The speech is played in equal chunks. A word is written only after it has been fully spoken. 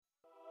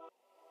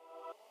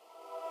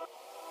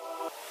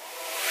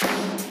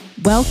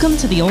Welcome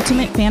to the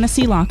Ultimate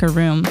Fantasy Locker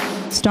Room,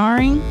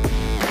 starring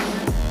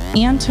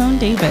Antone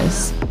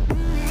Davis,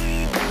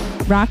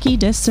 Rocky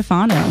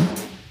DiStefano,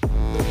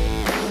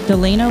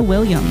 Delano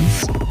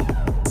Williams,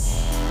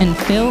 and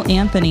Phil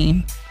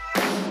Anthony.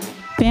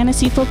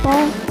 Fantasy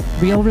football,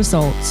 real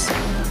results.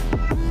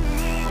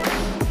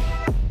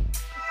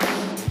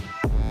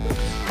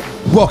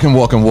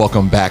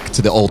 Welcome back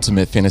to the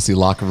Ultimate Fantasy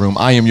Locker Room.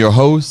 I am your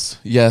host.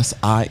 Yes,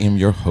 I am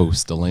your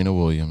host, Delano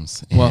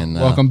Williams. And,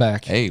 welcome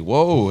back. Hey,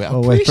 whoa.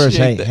 Oh, wait, first,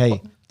 hey,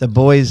 the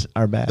boys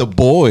are back. The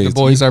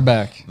boys are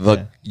back.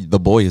 The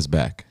boy is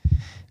back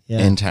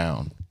in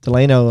town.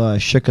 Delano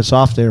shook us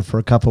off there for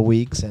a couple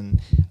weeks,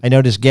 and I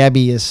noticed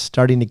Gabby is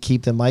starting to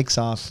keep the mics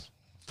off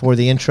for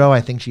the intro.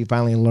 I think she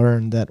finally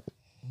learned that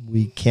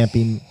we can't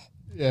be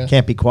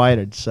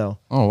quieted. So,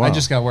 oh wow. I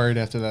just got worried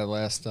after that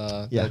last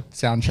that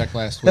sound check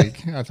last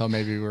week. I thought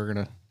maybe we were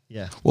gonna.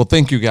 Yeah. Well,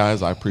 thank you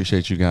guys. I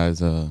appreciate you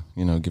guys.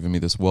 Giving me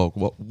this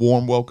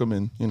warm welcome,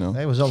 and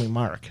it was only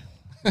Mark.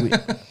 Y'all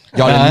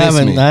didn't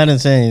miss me. I didn't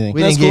say anything.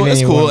 We That's didn't cool. give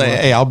That's anyone cool. one.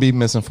 Hey, I'll be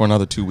missing for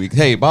another 2 weeks.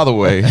 Hey, by the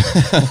way,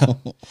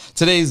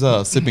 today's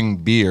sipping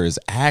beer is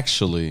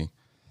actually,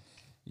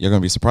 you're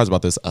gonna be surprised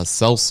about this, a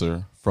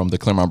seltzer from the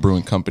Claremont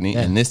Brewing Company,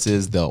 and this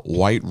is the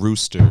White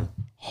Rooster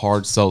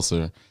Hard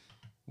Seltzer.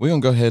 We're gonna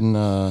go ahead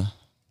and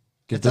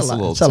give this a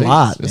little taste. It's a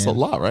lot. It's a man.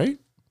 lot, right?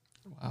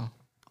 Wow.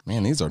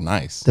 Man, these are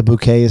nice. The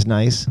bouquet is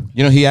nice.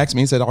 You know, he asked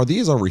me, he said, "Are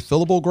these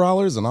refillable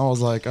growlers?" And I was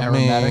like, "I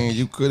mean, Aromatic.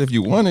 you could if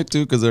you wanted to,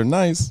 because they're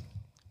nice."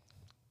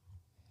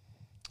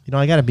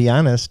 I got to be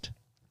honest.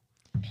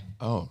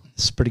 Oh,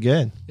 It's pretty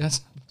good.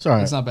 Yes, It's all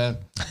right. it's not bad.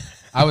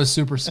 I was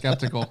super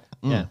skeptical.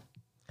 Yeah.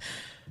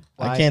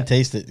 I can't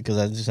taste it because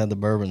I just had the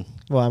bourbon.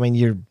 Well, I mean,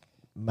 your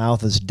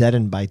mouth is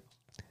deadened by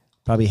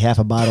probably half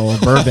a bottle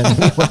of bourbon.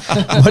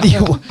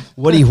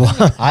 What do you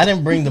want? I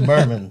didn't bring the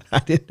bourbon. I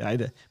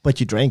did. But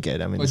you drank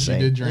it. I mean, But the you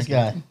same. did This drink it.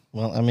 guy.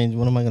 Well, I mean,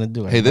 what am I gonna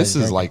do? hey, this is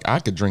Everybody's like I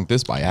could drink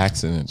this by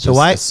accident. So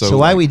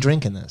why are we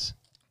drinking this?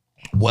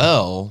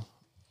 Well,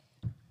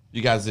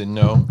 you guys didn't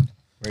know.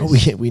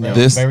 drinking. We know.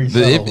 This Very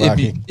subtle,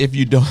 Rocky. if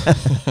you don't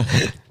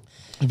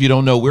if you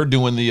don't know, we're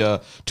doing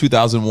the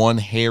 2001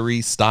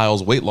 Harry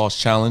Styles weight loss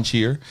challenge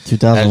here.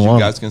 2001. as you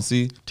guys can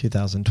see.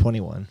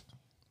 2021.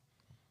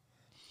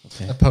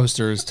 The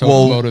poster is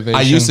total motivation.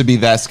 I used to be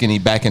that skinny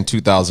back in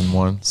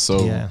 2001,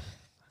 so Yeah.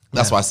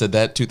 that's why I said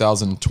that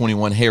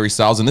 2021 Harry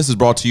Styles, and this is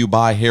brought to you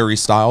by Harry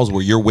Styles,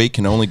 where your weight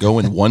can only go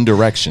in one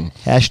direction.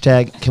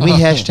 Hashtag. Can we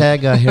hashtag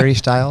Harry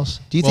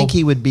Styles? Do you think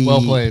he would be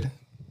well played.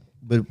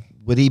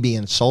 Would he be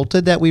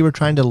insulted that we were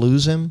trying to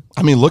lose him?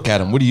 I mean, look at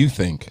him. What do you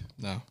think?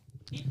 No,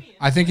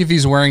 I think if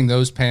he's wearing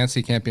those pants,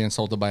 he can't be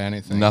insulted by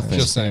anything. Nothing.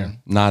 Just saying.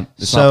 It's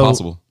not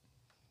possible.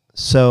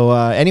 So,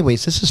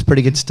 anyways, this is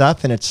pretty good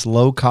stuff, and it's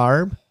low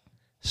carb,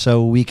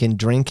 so we can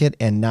drink it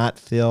and not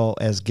feel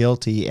as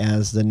guilty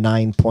as the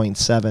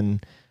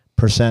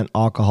 9.7%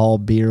 alcohol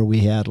beer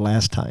we had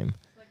last time.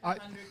 Like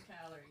 100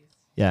 calories.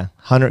 Yeah,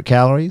 100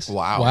 calories.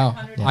 Wow.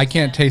 I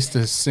can't taste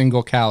a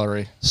single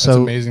calorie. That's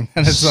So- amazing.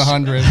 And it's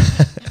 100.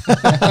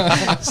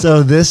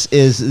 So this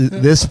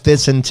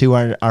fits into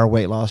our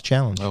weight loss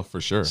challenge. Oh,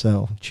 for sure.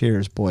 So,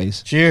 cheers,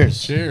 boys.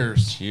 Cheers.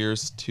 Cheers.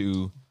 Cheers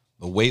to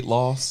the weight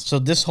loss. So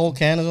this whole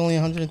can is only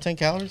 110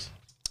 calories?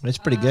 It's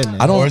pretty good,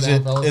 man. I don't. Or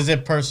is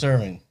it per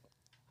serving?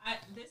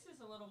 This is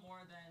a little more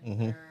than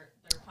their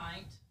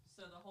pint,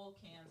 so the whole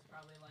can's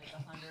probably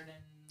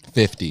like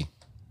 50,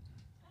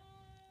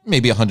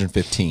 maybe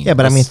 115. Yeah,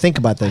 but I mean, think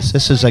about this.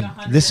 This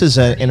is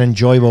an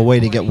enjoyable way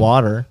to get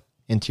water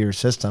into your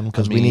system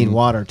because we need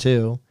water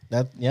too.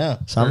 That yeah.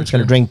 So I'm just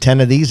going to drink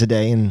 10 of these a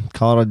day and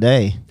call it a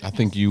day. I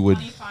think you would.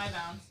 25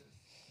 ounces.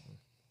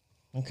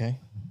 Okay.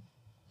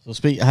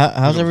 So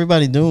how's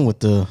everybody doing with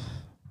the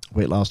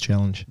Weight loss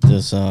challenge.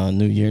 this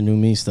new year, new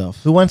me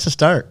stuff? Who wants to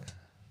start?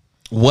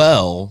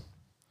 Well,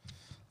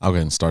 I'll go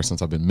ahead and start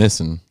since I've been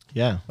missing.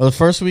 Yeah. Well, the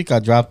first week I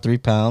dropped 3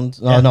 pounds.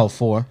 Yeah. Oh no,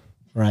 4.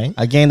 Right.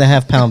 I gained a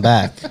half pound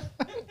back.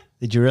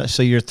 Did you?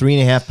 So you're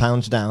 3.5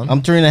 pounds down.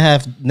 I'm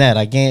 3.5 net.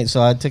 I gained,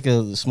 so I took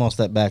a small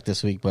step back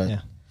this week, but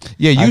Yeah.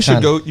 Yeah, I you should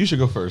kinda- go. You should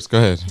go first. Go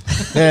ahead.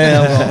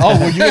 Oh,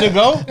 were you gonna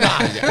go?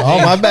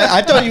 Oh, my bad.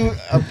 I thought you.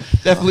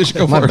 Definitely should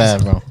go My first.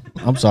 bad, bro.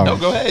 I'm sorry. No,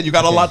 go ahead. You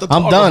got a lot to talk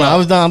I'm done. about. I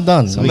was done. I'm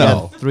done. we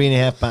No. got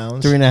 3.5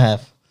 pounds. 3.5.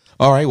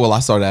 All right. Well, I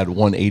started at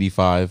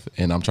 185,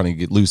 and I'm trying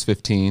to lose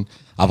 15.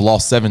 I've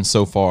lost 7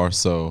 so far.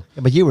 So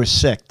Yeah, but you were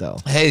sick though.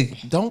 hey,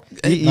 don't.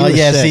 You Oh were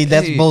yeah, sick. see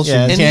that's Hey, bullshit.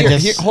 yeah, You And can't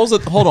here, just.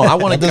 hold on. I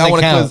want That to. doesn't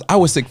count. I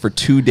was sick for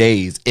 2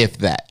 days, if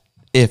that.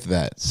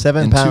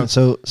 7 And pounds.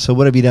 So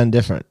what have you done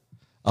different?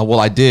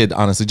 Well, I did,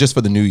 honestly, just for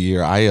the new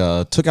year.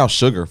 I took out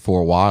sugar for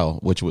a while,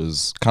 which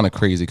was kind of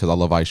crazy because I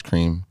love ice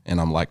cream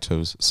and I'm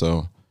lactose.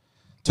 So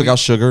took out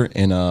sugar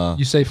and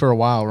You say for a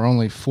while. We're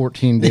only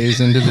 14 days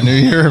into the new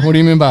year. What do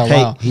you mean by a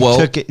Hey, while? he Well-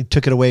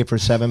 took it away for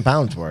 7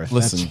 pounds worth.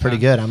 Listen, That's pretty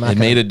good. I'm not. it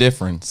made a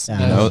difference, Yeah.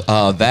 you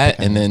know. That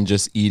and then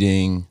just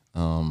eating,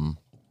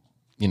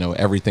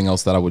 everything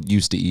else that I would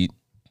used to eat.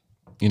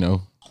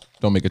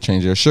 Don't make a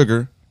change there.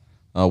 Sugar,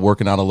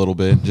 working out a little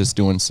bit, just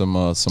doing some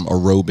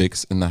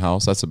aerobics in the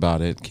house. That's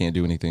about it. Can't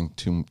do anything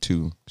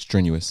too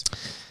strenuous.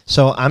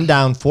 So I'm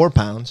down 4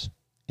 pounds,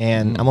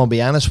 and I'm gonna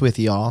be honest with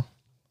y'all.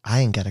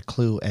 I ain't got a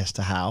clue as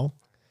to how.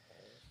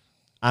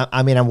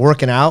 I mean, I'm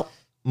working out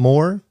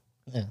more.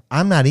 Yeah.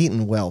 I'm not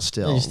eating well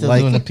still. You're still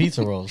doing the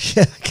pizza rolls.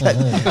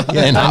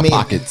 And Hot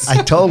Pockets.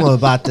 I told him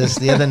about this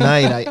the other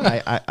night.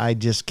 I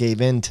just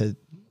gave in to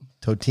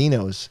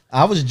Totino's.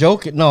 I was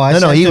joking. No,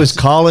 He was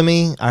calling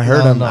me. I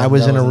heard him. I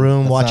was in a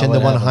room that's watching not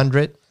the what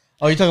 100.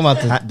 Oh, you're talking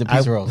about the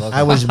pizza rolls. Okay.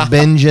 I was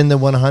binging the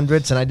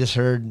 100s, and I just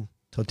heard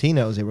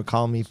Totino's. They were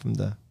calling me from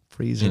the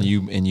freezer. And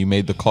you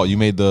made the call. You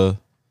made the.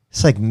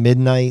 It's like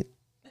midnight,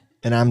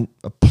 and I'm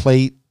a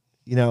plate.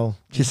 You know,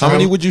 just How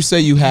many would you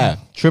say you have?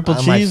 triple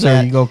I'm like cheese or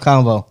fat. you go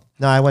combo?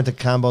 No, I went to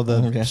combo the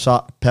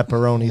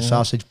pepperoni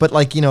sausage, but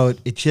like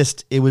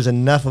it was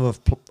enough of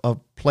a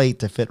plate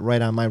to fit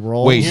right on my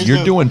roll. Wait,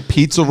 you're doing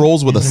pizza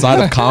rolls with a side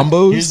of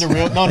combos? Here's the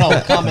real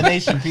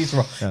combination pizza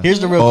roll. Here's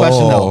the real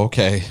question though.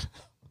 Okay.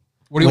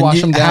 What do you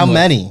wash them down How with?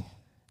 many?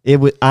 It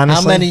was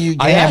honestly. How many you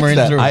I hammering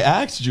asked that. through? I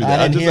asked you that.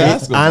 I didn't just hear it.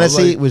 asked him.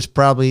 Honestly, I was it was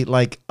probably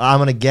like I'm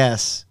gonna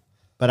guess,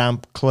 but I'm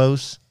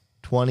close.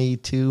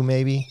 22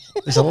 maybe.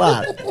 It's a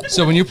lot.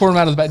 So when you pour them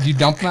out of the bag, do you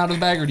dump them out of the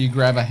bag or do you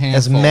grab a handful?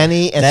 As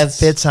many as That's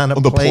fits on a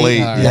on the plate.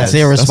 All right. That's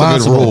Yes, irresponsible.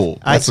 That's a good rule.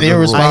 I- That's a good That's rule.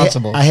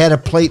 irresponsible. I had a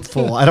plate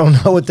full. I don't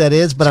know what that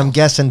is, but I'm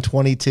guessing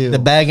 22. The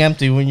bag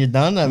empty when you're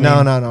done? I mean,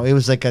 No. It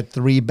was like a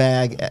 3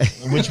 bag.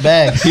 Which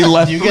bag? He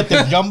left- You get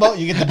the jumbo?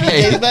 You get the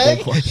Hey, BJ's bag?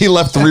 he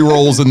left 3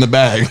 rolls in the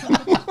bag.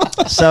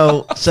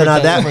 so now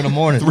That's for the that,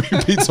 morning. 3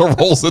 pizza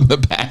rolls in the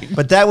bag.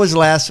 but that was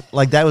last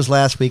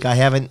week.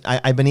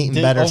 I've been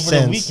eating better over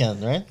since. the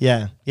weekend, right?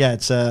 Yeah.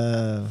 It's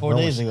 4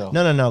 days ago.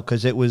 No,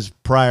 because it was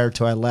prior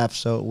to I left,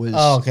 so it was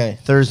Okay.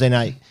 Thursday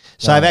night.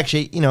 So I've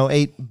actually,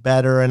 ate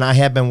better, and I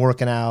have been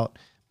working out.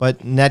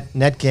 But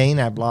net gain,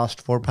 I've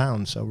lost 4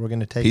 pounds. So we're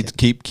gonna take it.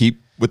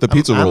 Keep with the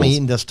pizza I'm rolls.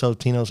 eating those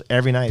Totino's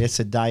every night. It's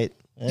a diet.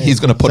 He's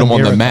gonna put It's a them on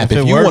the miracle. map. If If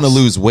it you want to works,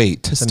 lose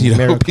weight, It's a Tostito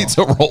miracle.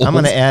 pizza rolls. I'm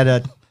gonna add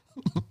a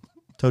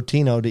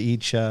Totino to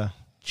each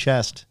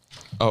chest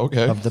Oh,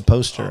 okay. of the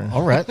poster.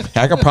 All right.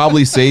 I could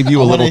probably save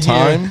you a wanna little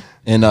hear- time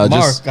and Mark,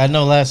 just. I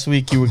know last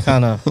week you were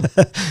kind of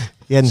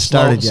He hadn't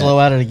started yet. slow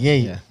out of the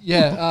gate.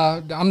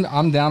 Yeah,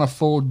 I'm down a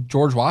full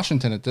George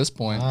Washington at this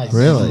point. Nice.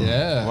 Really?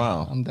 Yeah.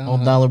 Wow. I'm down.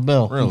 Old dollar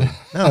bill. Really?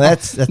 No,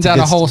 that's a down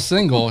good a whole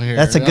single here.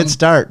 That's a good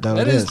start, though.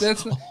 That It is. is.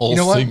 That's Whole you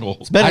know what? single.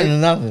 It's better I- than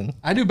nothing.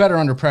 I do better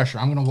under pressure.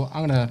 I'm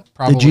gonna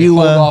probably you,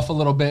 hold off a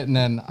little bit and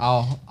then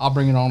I'll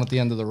bring it on at the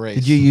end of the race.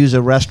 Did you use a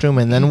restroom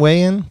and then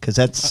weigh in? Because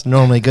that's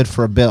normally good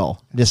for a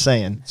bill. Just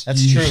saying.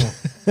 That's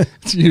true.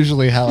 It's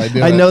usually how I do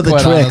it. I know the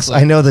quite tricks. honestly.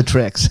 I know the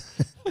tricks.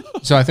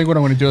 So I think what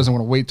I'm going to do is I'm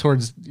going to wait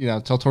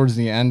till towards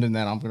the end, and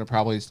then I'm going to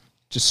probably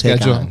just Take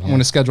schedule. on, I'm going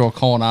to schedule a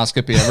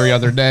colonoscopy every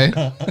other day.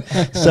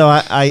 So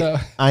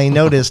I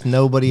noticed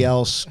nobody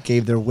else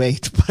gave their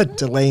weight but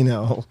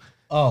Delano.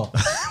 Oh,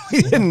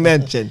 We didn't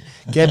mention.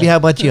 Gabby, how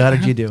about you? How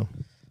did you do?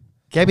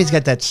 Gabby's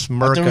got that I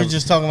smirk. thought we were Of,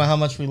 just talking about how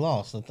much we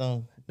lost.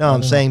 no,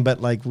 I'm saying,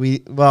 but like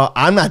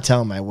I'm not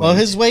telling my weight. Well,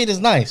 his weight is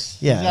nice.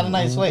 yeah, He's got a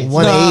nice weight.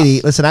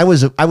 180. Listen, I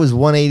was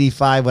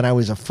 185 when I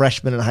was a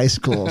freshman in high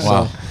school.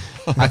 Wow.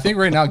 So I think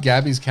right now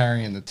Gabby's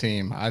carrying the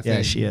team. I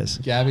think she is.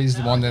 Gabby's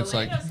the one that's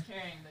like. Delena's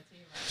carrying the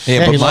team. Yeah,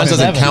 Yeah, but he mine lost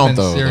doesn't 7. count Been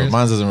though. serious.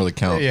 Mine doesn't really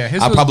count. Yeah,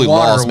 his I was probably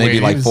water lost maybe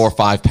weight. like He was- 4 or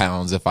 5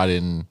 pounds if I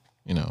didn't,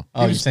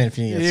 Oh, you're saying if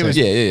you He get was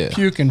sick. Yeah.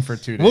 puking for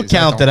 2 days. We'll That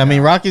count don't it. I mean,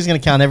 count. Rocky's going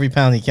to count every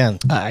pound he can.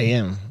 I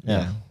am.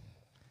 Yeah. I'm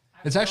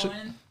It's actually-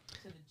 going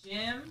to the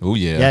gym Oh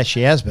yeah. Yeah,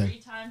 she has been. 3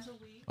 times a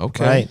week,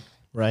 Okay.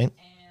 Right. and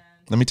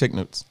Let me take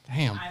notes.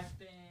 Damn. I've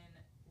been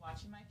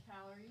watching my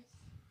calories,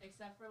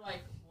 except for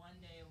like 1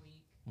 day a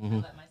week. I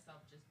let myself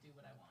just do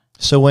what I want.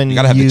 So when You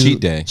gotta have the cheat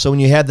day. So when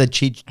you have the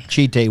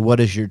cheat day, what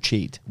is your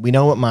cheat? We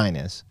know what mine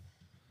is.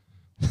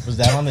 Was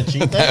that on the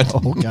cheat day?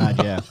 Oh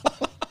God, yeah.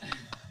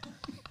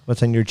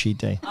 What's on your cheat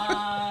day?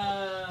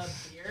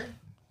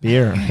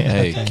 Beer. Beer.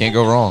 Hey, can't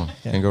go wrong.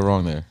 Can't go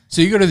wrong there.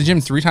 So you go to the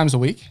gym 3 times a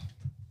week?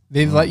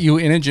 They let you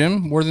in a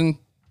gym more than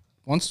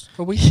once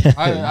a week?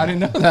 I didn't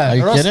know that. Are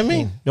you Or else- kidding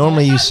me?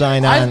 Normally you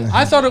sign on.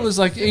 I thought it was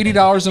like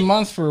 $80 a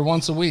month for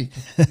once a week.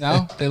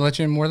 No, they let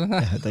you in more than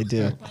that. They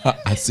do.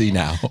 I see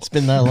now. It's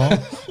been that long.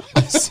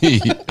 I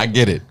see. I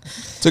get it.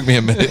 Took me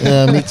a minute.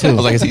 Me too. I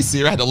was like, is he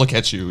serious? I had to look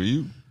at you.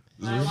 You.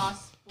 I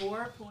lost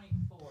 4.4.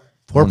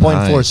 4.4.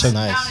 Nice. So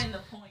Nice. Counting the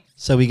points.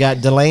 So we got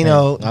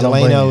Delano. Hey, I don't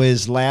blame Delano you.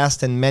 is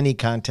last in many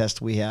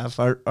contests we have,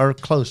 or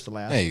close to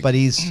last. Hey. But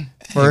he's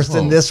first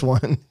in whoa. this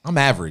one. I'm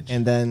average.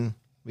 And then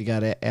we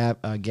got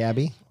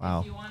Gabby. Wow.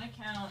 If you want to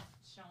count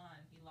Sean,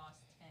 he lost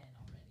 10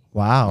 already.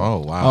 Wow. Oh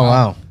wow. Oh,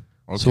 wow.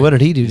 Okay. So what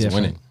did he do He's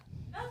different? winning.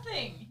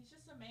 Nothing. He's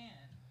just a man.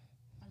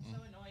 I'm so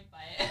annoyed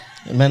by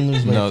it. Men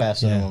lose weight No,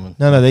 faster than Yeah. women.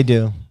 No, they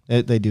do.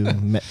 They do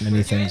many Doing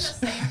the things.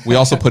 same We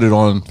also put it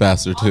on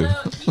faster too.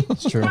 Although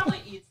he true. probably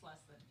eats less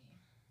than me.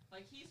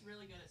 Like he's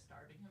really good at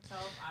starving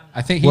himself. I'm not.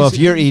 I think Well, he's, if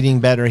you're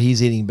eating better,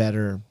 he's eating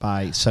better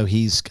so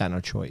he's got no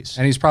choice.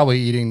 and he's probably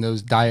eating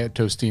those diet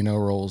Tostino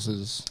rolls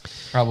is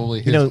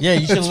probably his. know, Yeah,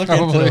 you should look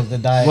probably- into the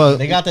diet. Well-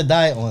 they got the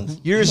diet ones.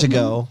 Years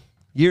ago,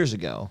 years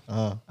ago,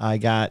 I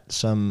got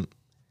some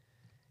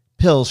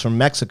pills from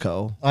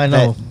Mexico. I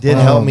know. That did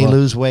I help know, me bro.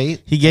 lose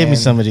weight. He gave me and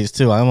some of these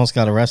too. I almost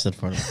got arrested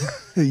for them.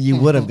 You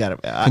would have got it.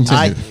 I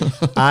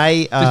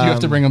Did you have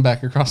to bring them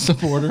back across the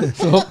border?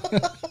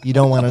 You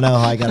don't want to know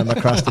how I got them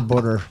across the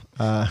border.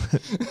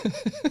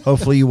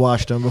 Hopefully you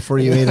washed them before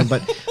you ate them.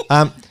 But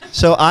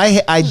so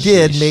I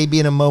did, maybe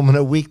in a moment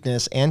of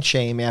weakness and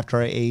shame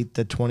after I ate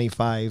the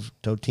 25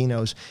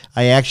 Totinos,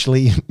 I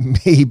actually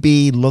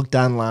maybe looked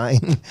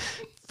online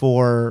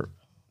for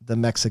the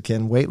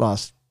Mexican weight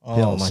loss Oh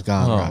pills. my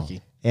God,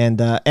 Rocky. And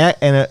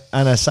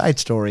on a side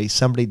story,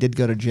 somebody did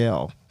go to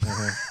jail.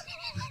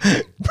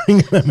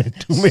 Bringing them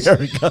into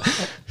America.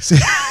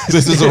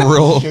 This is a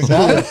real.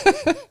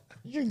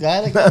 Your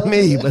guy that Not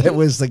me, but it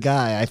was the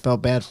guy. I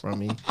felt bad for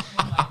him. He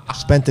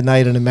spent the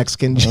night in a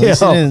Mexican At least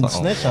he jail. didn't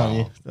snitch on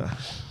you.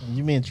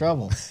 You be in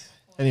trouble.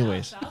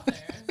 Anyways,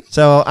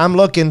 so I'm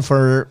looking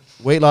for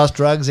weight loss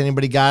drugs.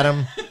 Anybody got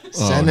them?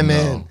 Send them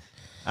in.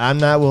 I'm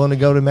not willing to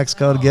go to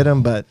Mexico to get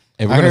them, but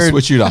And we're I gonna heard-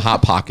 switch you to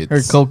Hot Pockets.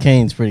 Heard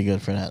cocaine's pretty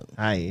good for that.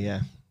 aye.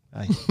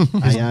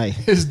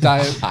 His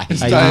diet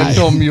Aye.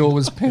 pill mule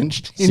was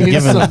pinched. He So needed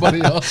given-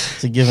 somebody else.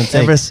 It's a give and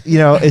take.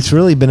 It's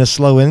really been a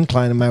slow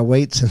incline in my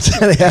weight since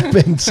that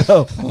happened.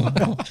 So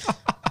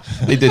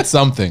They did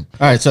something.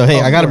 All right, so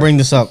hey, I got to bring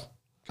this up,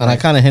 and I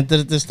kind of hinted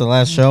at this the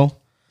last show.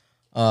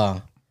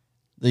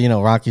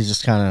 Rocky's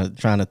just kind of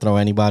trying to throw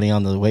anybody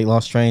on the weight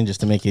loss train just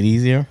to make it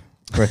easier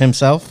for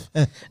himself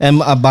and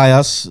by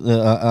us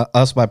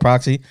by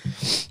proxy.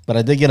 But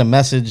I did get a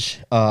message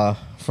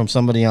from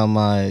somebody on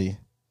my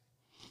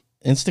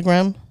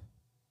Instagram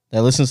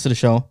that listens to the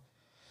show.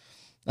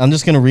 I'm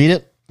just gonna read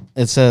it.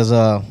 It says,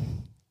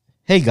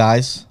 "Hey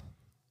guys,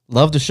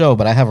 love the show,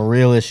 but I have a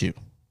real issue.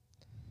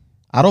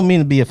 I don't mean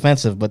to be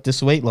offensive, but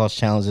this weight loss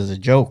challenge is a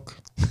joke.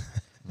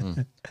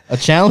 A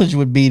challenge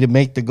would be to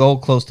make the goal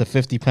close to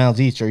 50 pounds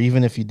each, or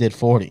even if you did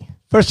 40.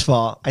 first of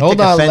all, I Hold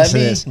take on, offense let to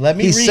me- this. let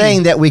me He's read.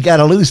 saying that we got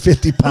to lose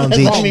 50 pounds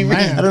each. Let me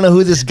read. I don't know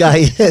who this guy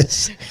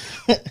is.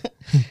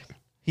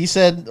 He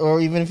said, or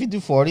even if you do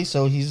 40,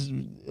 so he's,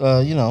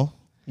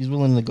 he's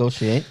willing to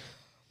negotiate.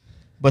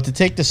 But to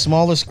take the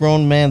smallest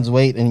grown man's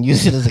weight and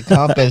use it as a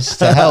compass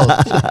to health,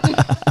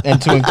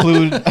 and to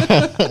include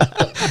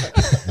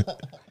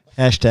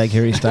Hashtag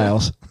Harry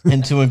Styles.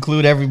 and to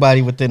include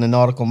everybody within a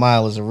nautical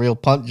mile is a real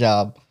punt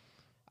job.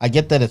 I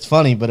get that it's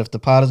funny, but if the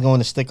pod is going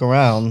to stick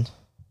around,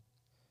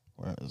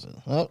 where is it?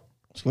 Oh,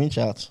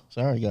 screenshots.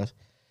 Sorry, guys.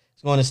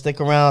 It's going to stick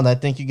around. I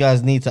think you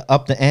guys need to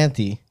up the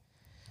ante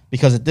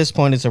because at this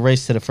point it's a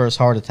race to the first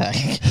heart attack.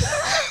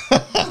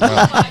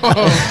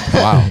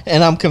 Wow.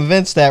 And I'm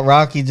convinced that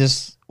Rocky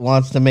just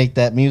wants to make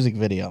that music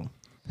video.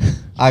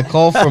 I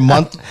call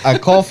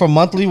for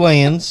monthly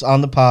weigh-ins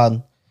on the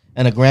pod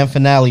and a grand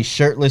finale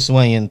shirtless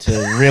weigh-in to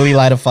really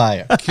light a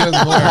fire. Good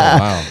Lord.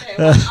 Wow. Okay,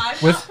 well,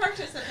 I'm not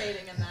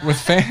participating in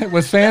that.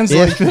 With fans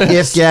like If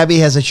this. Gabby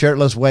has a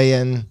shirtless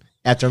weigh-in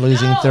after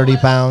losing 30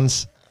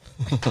 pounds,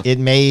 it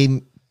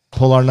may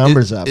pull our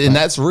numbers up. And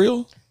that's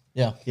real.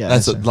 Yeah. yeah,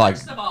 That's that's- like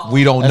First of all-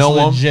 we don't That's know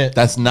legit. him.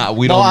 That's not.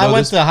 We No, don't know I went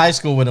this. to high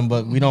school with him,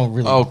 but we don't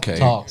really Okay.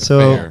 talk.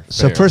 so Fair,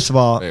 so fair, first of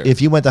all, fair.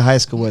 if you went to high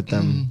school with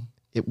them,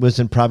 it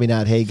wasn't probably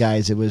not hey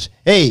guys, it was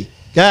hey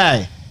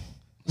guy,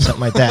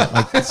 something like that.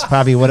 Like that's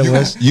probably what it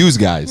was. Use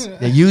guys.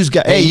 Yeah, use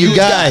guys. Hey, you use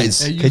guys.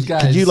 guys. Hey, you Could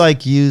guys. you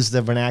like use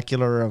the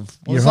vernacular of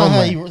Well, your it's not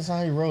how homeland? that's not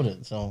how you wrote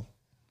it. So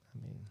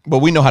But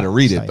we know how to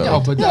read it though. No,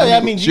 but yeah, I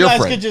mean, you your guys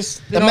friend. could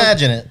just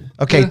imagine it.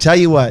 Okay, tell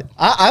you what,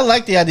 I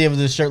like the idea of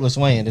this shirtless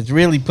weigh-in. It's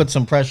really put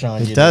some pressure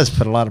on you. it does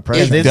put a lot of Yeah,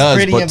 pressure. It it's does,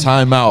 pretty but im-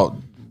 time out.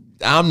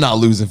 I'm not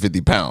losing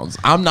 50 pounds.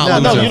 I'm not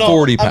No, losing you know,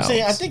 40 I'm pounds.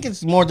 saying I think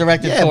it's more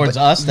directed Yeah, towards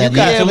but us. That you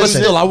got need yeah, to but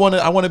listen. still, I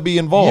want to be You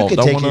involved. could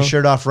I take wanna, your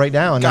shirt off right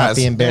now and not Guys,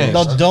 be embarrassed.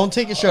 man. No, don't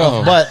take your shirt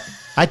off. But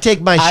I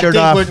take my I shirt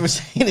think off. what we're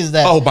saying is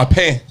that Oh, my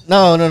pants.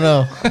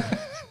 no.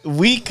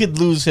 We could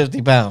lose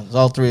 50 pounds,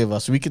 all three of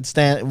us. We could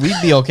stand. We'd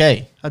be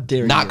okay. How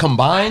dare Not you?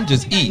 combined,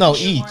 just each. No, More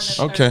each.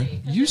 than Okay.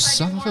 30, 'cause You if I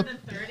son do of more a- than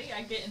 30,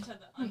 I get into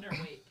the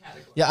underweight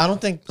category. Yeah, I don't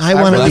think. I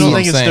wanna really be- don't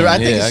think it's. That's what I'm I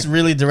think saying, it's yeah.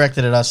 really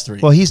directed at us three.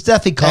 Well, he's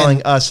definitely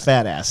calling us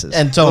fat asses.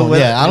 and Tone, With-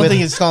 yeah, I don't with-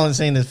 think it's calling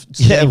saying that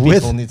Yeah, skinny with-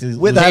 people need to.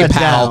 without Hey, a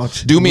pal,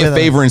 doubt. do me a Without-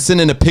 favor and send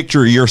in a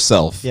picture of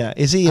yourself. Yeah,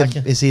 is he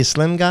a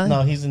slim guy?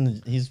 No,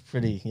 he's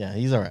pretty. Yeah,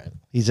 he's all right.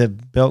 He's a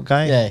built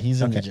guy. Yeah,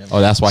 he's in the Okay. gym.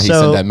 Oh, that's why he So-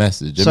 sent that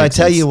message. It So I makes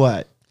tell sense. you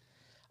what,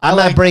 I'm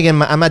like- not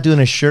bringing. I'm not doing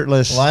a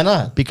shirtless. Why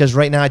not? Because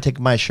right now I take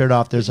my shirt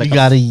off. There's like You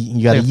got a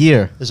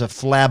year. There's a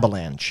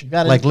flabalanche.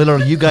 gotta- Like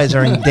literally, you guys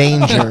are in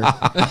danger.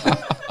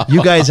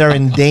 You guys are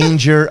in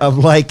danger of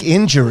like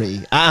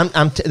injury.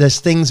 There's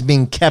things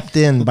being kept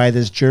in by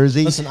this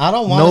jersey. Listen, I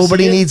don't wanna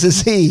Nobody see it. needs to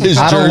see. His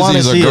I don't want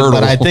to jersey's a see it, but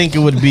girdle. I think it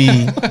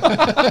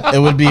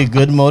would be a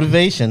good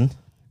motivation,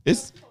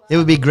 It's It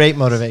would be great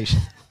motivation.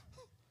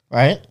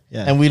 right?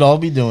 Yeah. And we'd all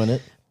be doing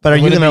it. But are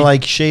you Would it gonna be-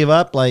 like shave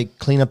up, like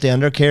clean up the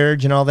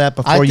undercarriage and all that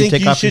before I you think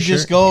take you off your should shirt?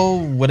 just go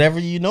whatever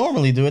you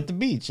normally do at the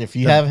beach. If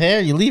you have hair,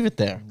 you leave it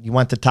there. You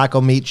want the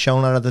taco meat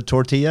shown out of the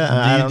tortilla?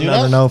 I you don't, do I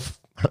don't that? know.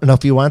 I don't know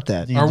if you want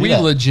that. You Are do we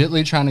that.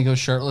 legitly trying to go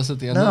shirtless at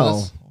the end of No.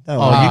 this? No.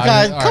 Oh, you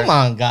guys, all come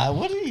right. on, guys.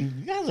 What are you?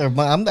 You guys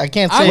guys? Or I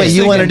can't say. I Wait, was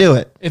you want to thinking- do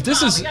it? If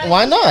this is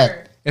Why not?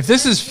 if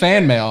this is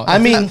fan mail, I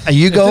mean, Are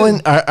you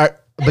going? Are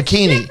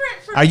bikini? different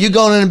for Are you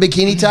going in a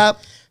bikini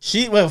top?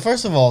 well,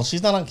 first of all,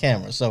 she's not on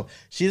camera, so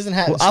she doesn't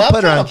have. Well, I'll stop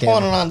put her trying on to point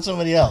it camera. on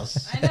somebody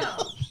else. I know.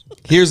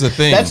 Here's the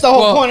thing. That's the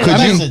whole Well, point of the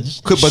could you-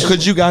 message.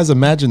 Could you guys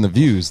imagine the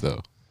views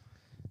though?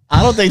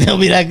 I don't think they'll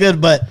be that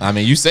good, but I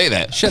mean, you say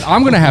that. shit,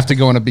 I'm gonna have to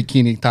go in a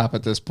bikini top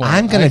at this point.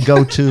 I'm gonna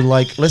go to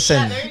like.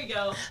 Listen, Yeah, there you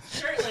go.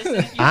 Shirtless. and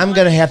if you I'm want-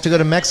 gonna have to go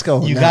to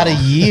Mexico. you now. got a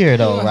year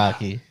though,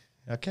 Rocky.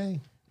 Okay.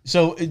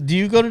 So, do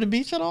you go to the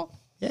beach at all?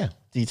 Yeah.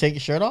 Do you take your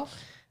shirt off?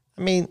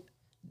 I mean,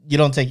 You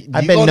don't take. do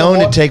I've you been go in the known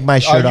to wa- take my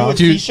shirt Are you off. a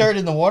Dude. t-shirt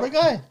in the water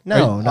guy?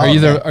 no. Are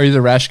you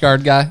the rash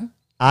guard guy?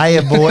 I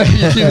avoid.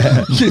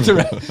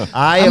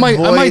 I might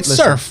avoid. listen,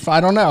 surf. I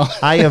don't know.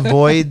 I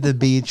avoid the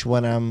beach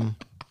when I'm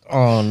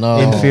Oh no!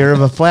 in fear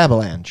of a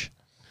flavalanche.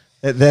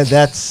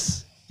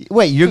 That's.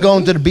 Wait, you're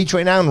going to the beach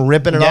right now and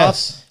ripping it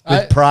Yes. off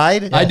with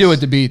pride I do at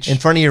the beach. in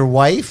front of your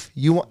wife?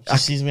 You want? She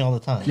sees me all the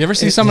time. You ever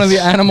see some of the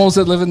animals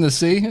that live in the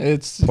sea?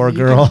 It's Poor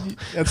girl.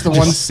 That's the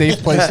one safe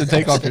place to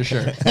take off your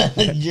shirt.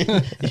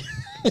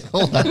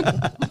 Hold on.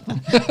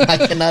 I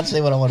cannot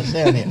say what I want to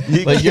say on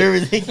here, but you're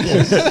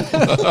ridiculous.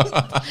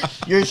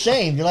 You're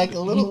ashamed. You're like a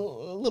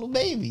little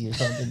baby or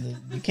something.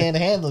 That you can't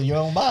handle your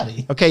own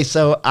body. Okay,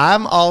 so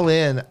I'm all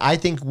in. I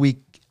think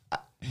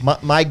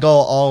my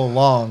goal all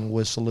along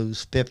was to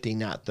lose 50,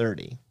 not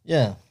 30.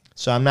 Yeah.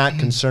 So I'm not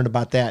concerned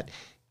about that.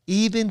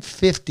 Even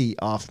 50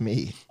 off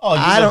me. Oh, you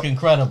I look don't.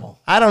 incredible.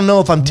 I don't know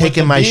if I'm taking With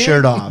the my beard,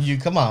 shirt off. You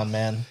come on,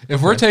 man.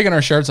 If we're taking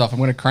our shirts off, I'm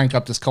going to crank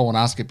up this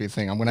colonoscopy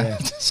thing. I'm going to have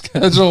to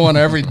schedule one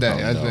every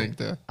day. I think.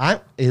 Dude.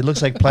 It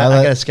looks like I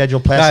got to schedule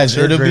plastic Guys,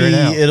 surgery right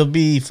now. it'll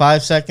be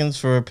 5 seconds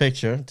for a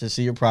picture to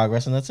see your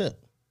progress, and that's it.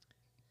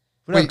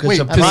 Wait, to see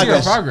your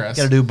progress.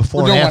 Got to do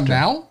before We're doing and one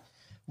after. now.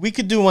 We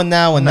could do one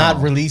now and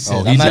not release it. Oh,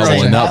 I'm he's not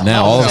saying rolling up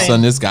now. All of a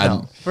sudden, this guy.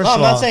 No. First No, I'm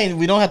of not all, saying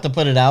we don't have to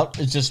put it out.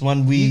 It's just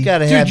when we. you got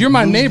to Dude, have. you're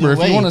my lose neighbor. the If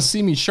you weight. want to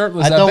see me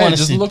shirtless I that don't bad, want to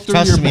just see. look through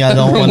Trust your me, I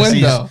don't bedroom want to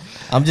see. window.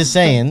 I'm just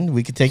saying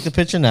we could take the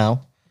picture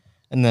now,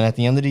 and then at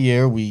the end of the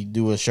year we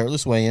do a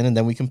shirtless weigh-in, and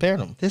then we compare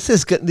them. This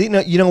is good.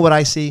 You know what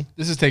I see?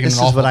 This is taking This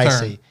an is awful what I turn.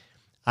 see.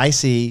 I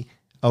see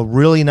a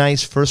really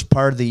nice first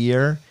part of the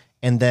year,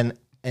 and then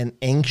an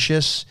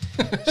anxious,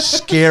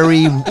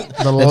 scary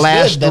the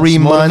last good. 3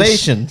 That's months.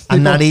 motivation.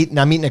 I'm not eating.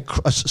 I'm eating a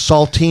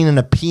saltine and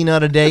a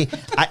peanut a day.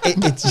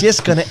 It's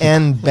just going to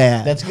end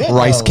bad. That's good.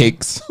 Rice though.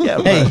 cakes.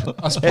 Yeah, Hey,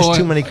 Us that's pulling-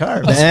 too many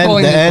carbs. The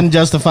pulling end, the- the end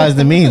justifies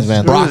the means,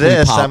 man. Screw broccoli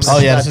this. pops. I'm Oh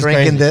yeah, not this is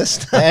drinking crazy.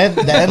 this. The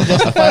end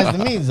justifies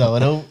the means, though.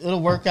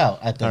 It'll work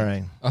out. I think. All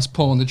right. Us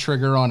pulling the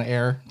trigger on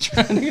air,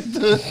 trying to get get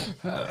this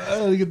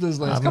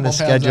last I'm couple going to pounds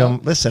schedule.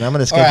 out. Listen, I'm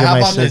going to All right, schedule how my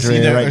about this? surgery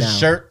Either right a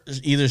now.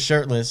 either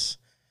shirtless,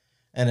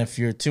 and if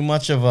you're too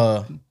much of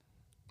a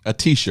A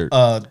T-shirt.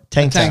 Tank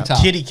tank top.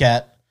 top. kitty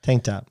cat,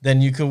 Tank top.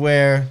 then you could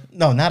wear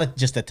not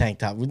just a tank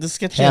top. Let's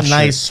get you Half a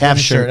nice shirt. Half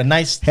swim shirt, shirt. a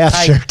nice Half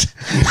tight, shirt.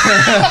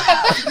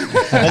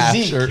 a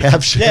Z.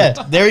 Half shirt. Yeah,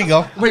 there you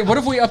go. Wait, what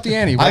if we up the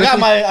ante? What I if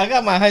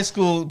got we- my high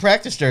school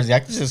practice jersey. I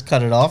could just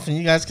cut it off, and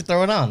you guys could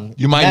throw it on.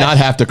 you might Mesh. not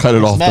have to cut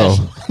it off Mesh.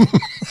 though.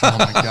 Oh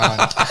my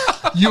god!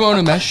 You own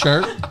a mesh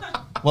shirt?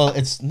 Well,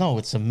 it's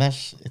a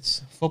mesh.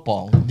 It's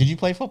football. Did you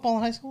play football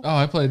in high school? Oh,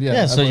 I played. Yeah.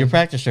 Yeah. I So played. your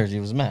practice jersey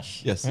was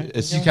mesh. Yes, right?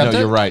 it's, You no, kept it?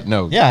 you're right.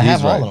 No, Yeah, I he's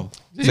have all right. of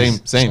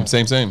them.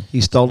 Same.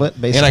 He stole it.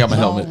 Basically. And I got my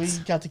No, helmet. we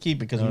got to keep it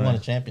because we won a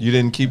championship. You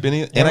didn't keep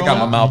any, and I got my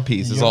Everyone-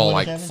 mouthpiece. You It's ever all win a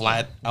like championship?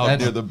 flat out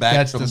That's- near the back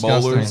that's from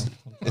disgusting. bowlers.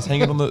 It's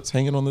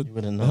hanging on the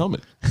wouldn't know.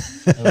 helmet.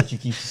 I'll let you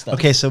keep the stuff.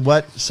 Okay, so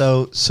what?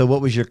 So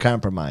what was your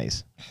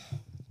compromise?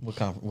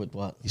 With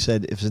what? You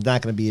said if it's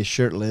not going to be a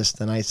shirtless,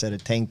 then I said a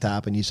tank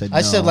top, and you said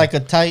I said no. like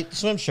a tight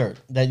swim shirt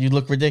that you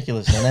look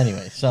ridiculous in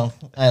anyway. So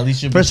at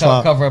least you First of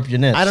all, cover up your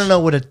niche. I don't know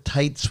what a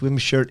tight swim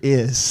shirt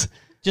is.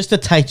 Just a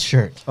tight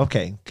shirt.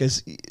 Okay,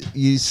 because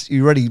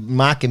you're already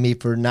mocking me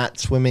for not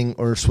swimming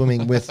or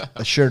swimming with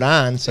a shirt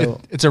on.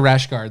 So It's a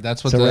rash guard.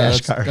 That's what It's a the rash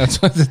that's, guard.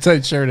 that's what the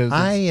tight shirt is.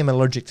 I am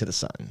allergic to the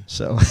sun.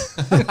 So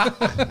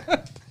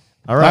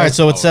all All right. right,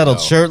 so it's settled.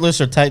 no.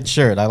 Shirtless or tight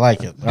shirt. I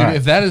like it. Dude, All right.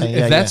 if that is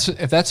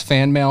Yeah, if that's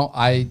fan mail,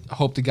 I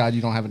hope to God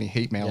you don't have any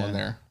hate mail in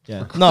there.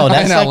 Yeah. No,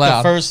 that's Crying out like loud.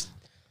 the first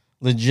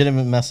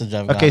legitimate message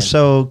I've gotten. Okay,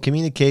 so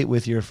communicate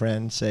with your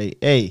friend. Say,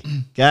 hey,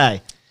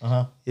 guy,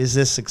 is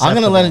this I'm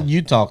acceptable? gonna let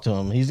you talk to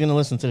him. He's gonna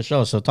listen to the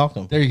show, so talk to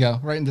him. There you go,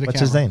 right into the What's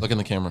camera. his name? Look in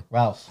the camera.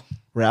 Ralph.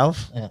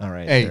 Ralph. Yeah. All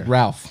right. Hey, there.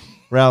 Ralph.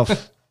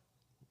 Ralph.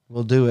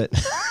 We'll do it.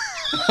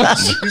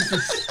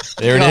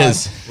 There it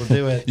is. We'll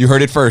do it. You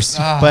heard it first.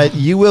 But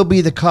you will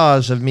be the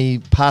cause of me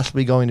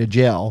possibly going to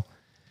jail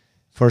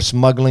for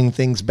smuggling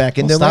things back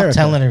into Stop America.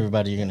 telling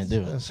everybody you're gonna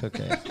do it. It's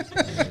okay.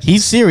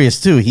 He's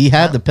serious too. He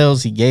had the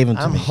pills. He gave them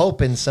to I'm me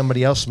hoping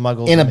somebody else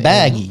smuggles in a them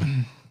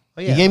baggie.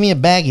 Oh, He yeah. gave me a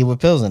baggie with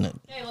pills in it.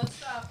 Okay, let's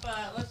stop.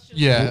 Let's just.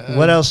 Yeah.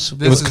 What else? It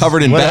was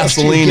covered in What else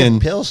do you Vaseline get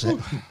and pills.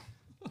 In?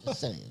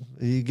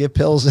 You get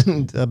pills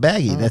in a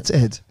baggie. That's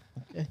it.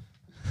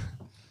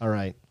 All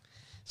right.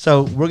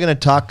 So we're gonna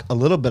talk a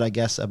little bit, I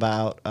guess,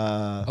 about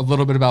a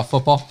little bit about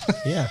football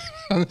yeah,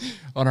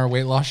 on our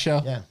weight loss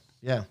show. yeah.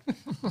 Yeah.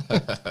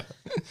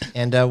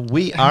 And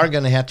we are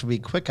going to have to be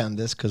quick on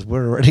this because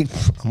we're already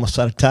almost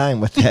out of time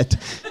with that.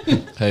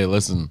 Hey,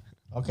 listen.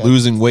 Okay.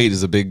 Losing weight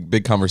is a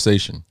big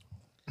conversation.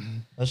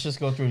 Let's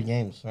just go through the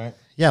games, right?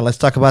 Yeah, let's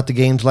talk about the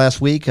games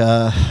last week.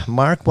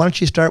 Mark, why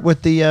don't you start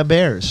with the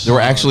Bears? There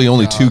were actually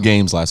only 2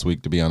 games last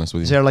week, to be honest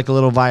with Is you. there like a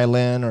little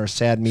violin or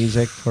sad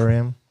music for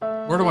him?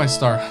 Where do I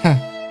start?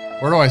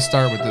 Where do I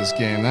start with this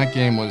game? That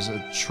game was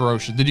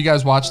atrocious. Did you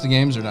guys watch the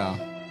games or no?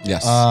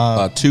 Yes.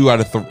 2 out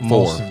of 4.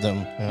 Most of them.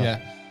 Yeah.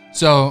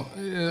 So,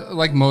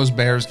 like most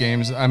Bears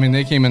games, I mean,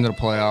 they came into the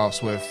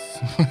playoffs with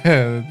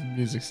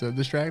music's so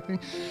distracting.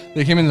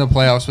 They came into the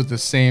playoffs with the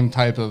same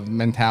type of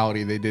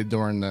mentality they did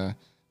during the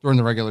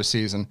regular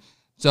season.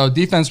 So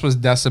defense was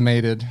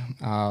decimated.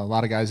 A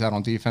lot of guys out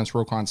on defense.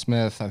 Roquan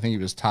Smith, I think he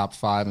was top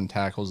 5 in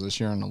tackles this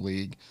year in the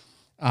league.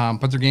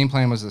 But their game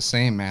plan was the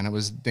same, man. It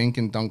was dink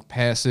and dunk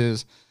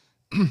passes.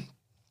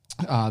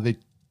 They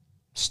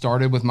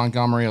started with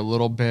Montgomery a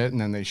little bit, and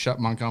then they shut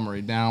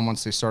Montgomery down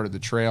once they started the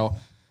trail.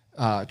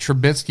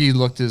 Trubisky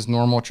looked his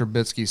normal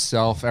Trubisky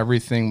self.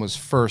 Everything was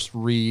first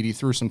read. He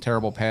threw some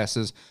terrible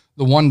passes.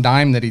 The one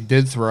dime that he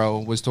did throw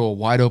was to a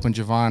wide open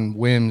Javon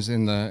Wims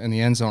in the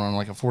end zone on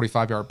like a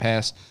 45-yard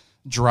pass.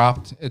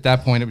 Dropped. At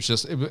that point, it was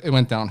just it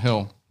went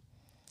downhill.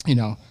 You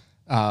know,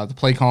 the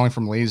play calling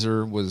from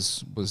Laser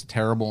was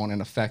terrible and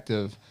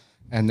ineffective.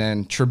 And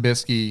then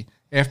Trubisky,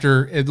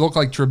 after it looked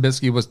like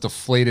Trubisky was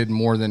deflated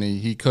more than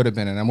he could have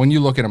been. And when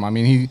you look at him, I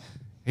mean,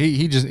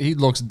 he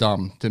looks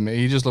dumb to me.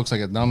 He just looks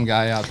like a dumb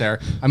guy out there.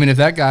 I mean, if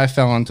that guy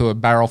fell into a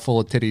barrel full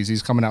of titties,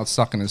 he's coming out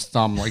sucking his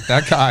thumb like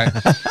that guy.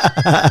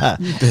 I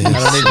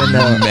don't even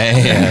know.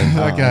 Man.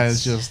 That guy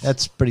is just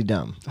That's pretty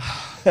dumb.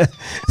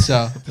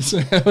 so.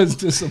 It was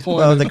disappointing.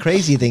 Well, the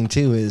crazy thing,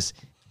 too, is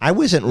I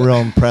wasn't real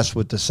impressed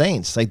with the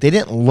Saints. Like, they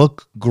didn't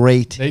look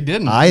great they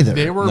didn't either.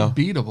 They were No.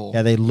 beatable.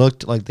 Yeah, they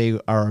looked like they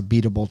are a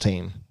beatable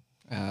team.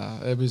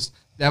 That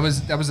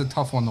was a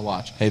tough one to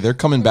watch. Hey, they're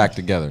coming back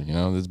together. You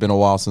know, it's been a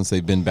while since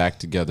they've been back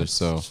together.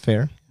 So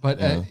Fair. But,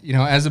 you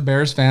know, as a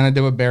Bears fan, I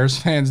did what Bears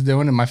fans do.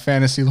 And in my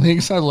fantasy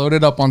leagues, I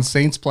loaded up on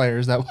Saints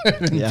players that way. I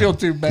didn't Yeah. feel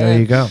too bad. There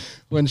you go.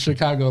 When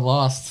Chicago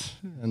lost.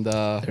 And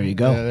there you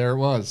go. Yeah, there it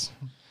was.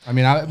 I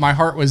mean, my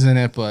heart was in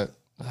it, but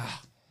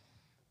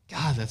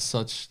God, that's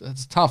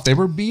tough. They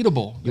were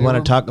beatable. You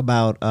want to talk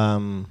about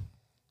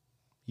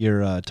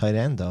your tight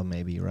end, though,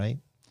 maybe, right?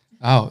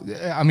 Oh,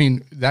 I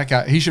mean, that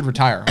guy, he should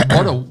retire.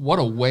 What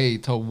a way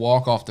to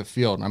walk off the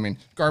field. I mean,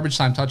 garbage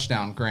time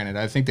touchdown, granted.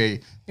 I think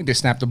they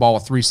snapped the ball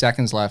with 3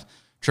 seconds left.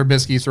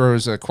 Trubisky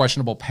throws a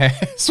questionable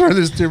pass where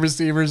there's 2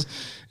 receivers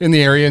in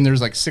the area and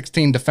there's like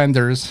 16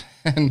 defenders.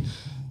 And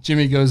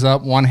Jimmy goes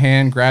up, one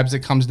hand, grabs it,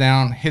 comes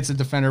down, hits a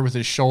defender with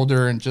his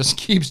shoulder and just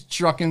keeps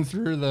trucking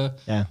through the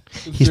Yeah.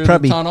 through He's the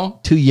probably tunnel.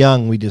 too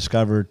young, we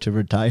discovered, to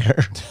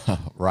retire.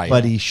 right.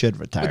 But he should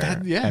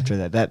retire yeah.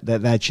 after that.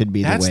 That should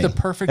be That's the way. the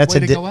perfect That's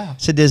way a to go out.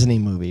 It's a Disney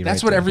movie,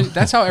 That's right what there.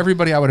 that's how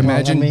everybody I would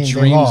imagine I mean, they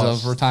dreams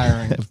lost. of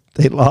retiring.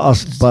 They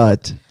lost,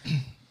 but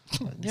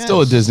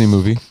Still a Disney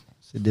movie.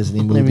 it's a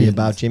Disney movie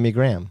about Jimmy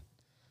Graham.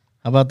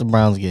 How about the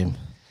Browns game?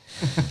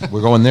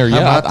 We're going there. Yeah,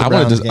 about the I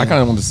Browns kind game?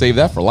 of wanted to save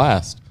that for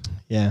last.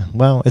 Yeah,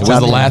 well, It it's was out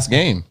the there. last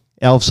game.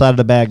 Elf side of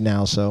the bag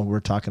now, so we're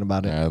talking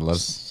about it. Yeah,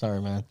 let's. Sorry,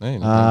 man. Hey,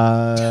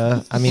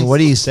 I mean, what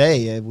do you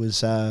say? It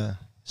was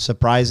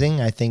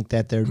surprising. I think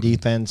that their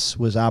defense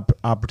was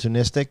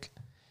opportunistic.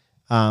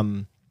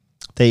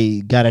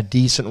 They got a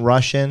decent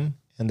rush in,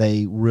 and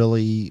they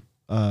really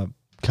kind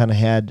of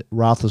had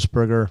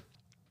Roethlisberger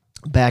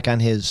back on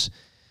his.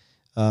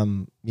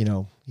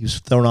 He was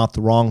thrown off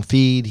the wrong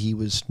feed. He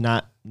was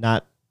not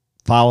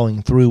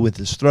following through with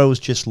his throws.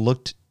 Just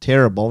looked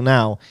terrible.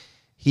 Now,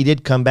 he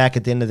did come back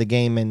at the end of the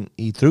game and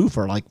he threw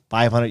for like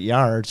 500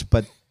 yards,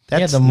 but He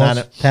had that's the not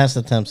most pass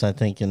attempts, I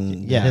think,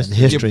 in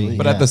history.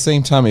 But at the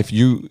same time, if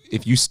you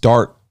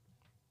start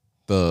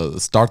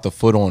the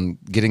foot on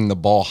getting the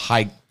ball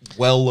hiked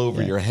well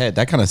over your head,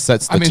 that kind of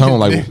sets the I mean, tone.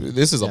 they- Like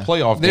this is a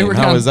playoff they game. were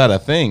How down- is that a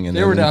thing? And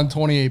They were then- down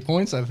 28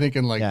 points, I think,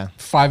 in like Yeah.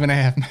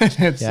 5.5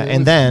 minutes. Yeah, It and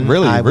was- then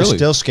Really, I was really,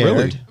 still scared.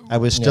 really? I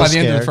was still by the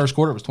scared. end of the first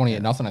quarter, it was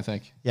 28-0, I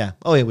think. Yeah.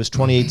 Oh, it was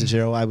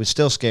 28-0. I was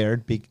still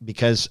scared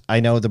because I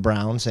know the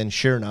Browns, and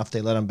sure enough,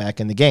 they let them back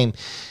in the game.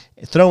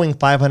 Throwing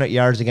 500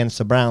 yards against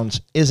the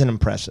Browns isn't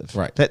impressive.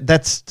 Right.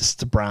 That's just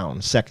the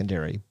Browns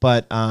secondary.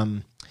 But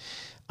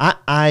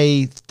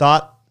I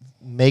thought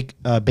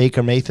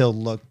Baker Mayfield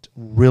looked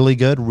really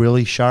good,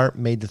 really sharp,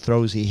 made the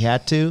throws he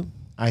had to.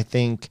 I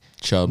think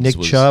Chubbs Nick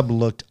was Chubb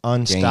looked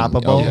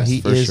unstoppable. Oh, yes,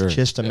 he for is sure.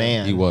 just a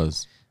man. He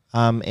was.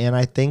 And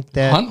I think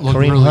that Hunt looked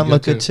Kareem really Hunt good,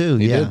 looked good too. too.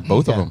 He yeah. did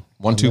both of Yeah. them.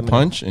 1-2 Unlimited.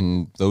 punch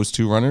and those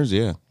 2 runners.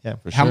 Yeah. Yeah.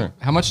 For sure.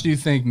 How much do you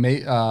think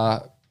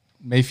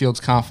Mayfield's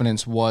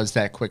confidence was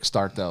that quick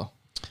start, though?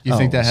 You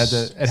think that had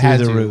to? It Through had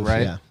the to, roof,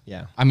 right? Yeah.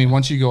 Yeah. I mean,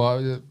 once you go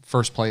out,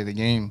 first play of the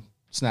game,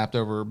 snapped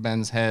over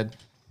Ben's head.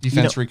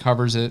 Defense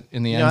recovers it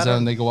in the know, end I don't-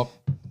 zone. They go up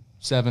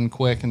 7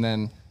 quick, and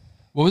then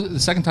what was it? The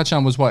second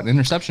touchdown was what? An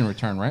interception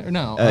return, right? Or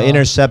no?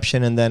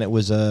 Interception, and then it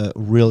was a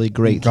really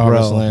great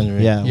Jarvis throw.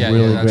 Landry. Yeah, Yeah,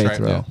 really yeah, that's great right,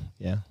 throw. yeah.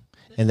 Yeah.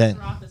 This And is then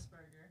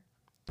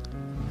Roethlisberger.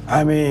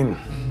 I mean,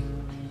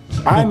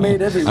 I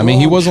made every I mean,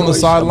 he wrong was on the choice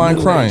a sideline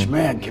middle-aged crying.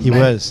 man can He make.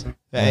 was.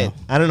 I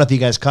don't know if you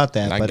guys caught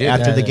that, I but get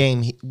after that. the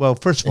game, well,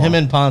 first of all, Him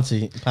and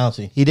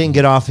Pouncey. he didn't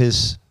get off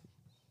his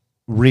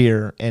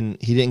rear, and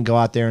he didn't go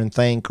out there and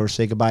thank or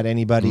say goodbye to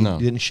anybody. No.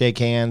 He didn't shake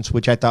hands,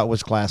 which I thought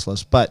was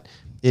classless. But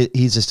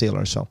he's a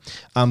Steeler, so.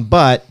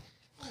 But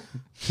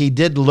he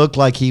did look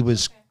like he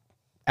was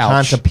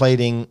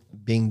contemplating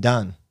being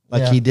done.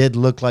 Like Yeah. he did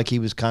look like he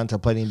was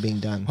contemplating being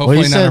done. Hopefully,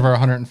 you none said- of our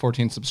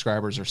 114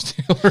 subscribers are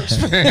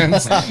Steelers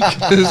fans.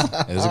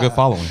 'Cause It is a good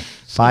following.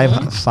 Five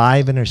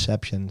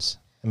interceptions.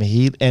 I mean,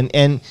 he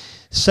and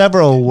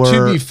several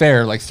were. to be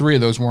fair, like 3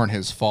 of those weren't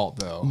his fault,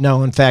 though.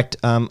 No, in fact,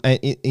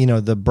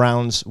 the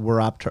Browns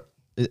were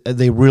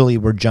they really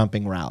were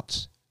jumping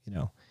routes,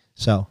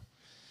 So,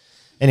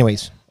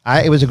 anyways,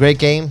 it was a great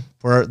game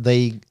where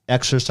they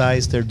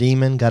exercised their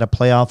demon, got a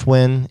playoff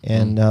win,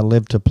 and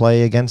lived to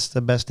play against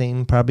the best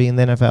team probably in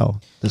the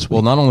NFL this week.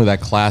 Well, not only that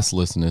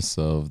classlessness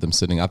of them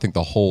sitting, I think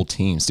the whole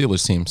team,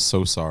 Steelers team,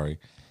 so sorry.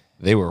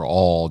 They were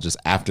all just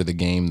after the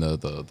game,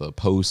 the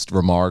post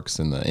remarks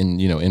and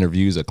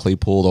interviews at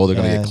Claypool. Oh, they're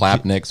going to get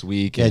clapped next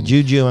week. Yeah, and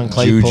Juju and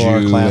Claypool are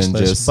Juju classless. and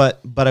just-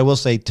 but I will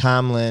say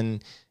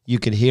Tomlin, you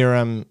could hear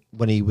him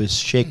when he was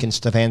shaking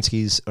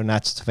Stefanski's, or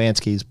not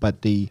Stefanski's,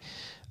 but the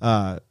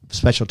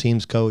special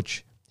teams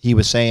coach. He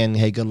was saying,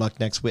 "Hey, good luck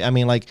next week." I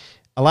mean, like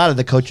a lot of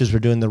the coaches were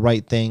doing the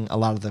right thing. A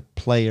lot of the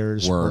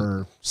players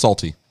were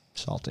salty.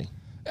 salty.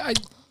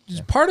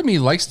 Part of me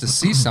likes to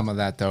see some of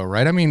that, though,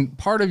 right? I mean,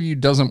 part of you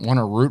doesn't want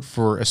to root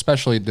for,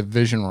 especially a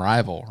division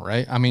rival,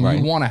 right? I mean, Right.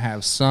 you want to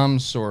have some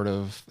sort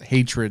of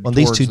hatred. Well,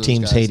 these towards two those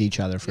teams guys. hate each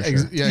other for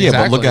sure. Yeah, Yeah,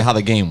 but look exactly. at how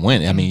the game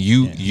went. I mean,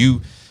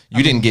 you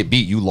didn't get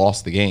beat. You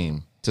lost the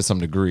game to some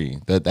degree.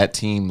 That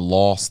team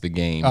lost the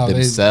game Oh,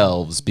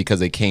 themselves because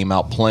they came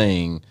out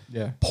playing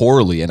Yeah.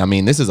 poorly. And I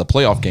mean, this is a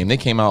playoff game. They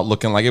came out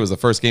looking like it was the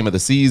first game of the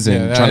season,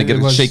 Yeah, trying to it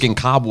get was- shaking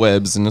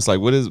cobwebs. And it's like,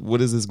 what is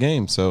this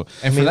game? So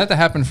And for that to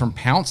happen from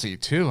Pouncey,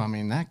 too, I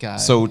mean, that guy.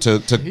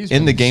 to He's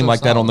end the been game so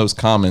like that on solid. those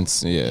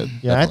comments, yeah.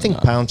 Yeah, I definitely think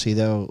not. Pouncey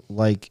though,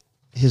 like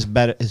his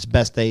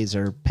best days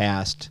are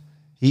past.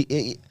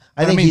 I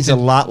I think mean, he's a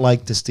lot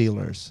like the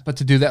Steelers. But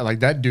to do that, like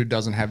that dude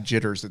doesn't have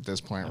jitters at this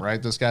point,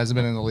 right? Those guys have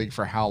been in the league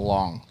for how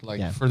long? Like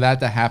Yeah. for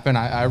that to happen,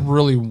 I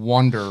really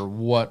wonder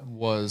what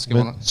was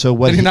going on. so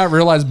what did he he- not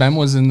realize Ben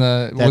was in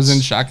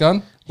That's-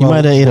 shotgun? He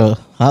might have ate a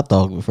hot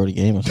dog before the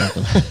game or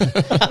something.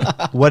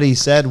 What he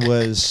said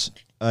was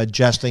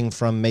adjusting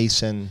from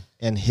Mason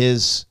and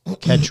his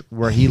catch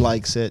where he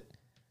likes it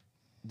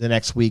the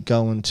next week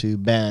going to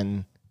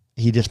Ben.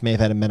 He just may have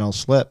had a mental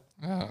slip,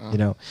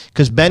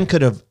 because Ben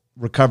could have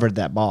recovered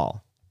that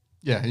ball.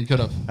 Yeah, he could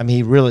have. I mean,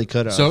 he really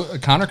could have. So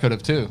Connor could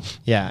have too.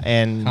 yeah,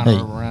 and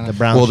Connor ran the it.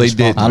 Browns. Well, they just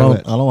did. fought I through don't.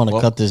 it. I don't want to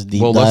Well- cut this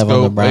deep well, let's dive go-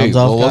 on the Browns hey,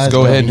 off, well, guys. let's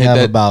go but ahead and we hit have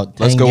that. about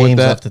 10 Let's go with games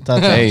that. left to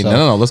touch on, Hey, so-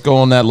 no. Let's go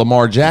on that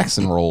Lamar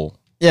Jackson roll.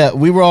 Yeah,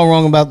 we were all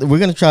wrong about. We're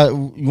gonna try.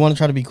 You want to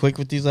try to be quick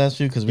with these last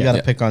few because we got to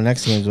Yeah. pick our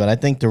next games. But I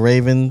think the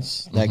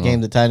Ravens, that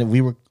game, the Titans,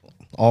 we were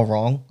all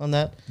wrong on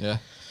that. Yeah.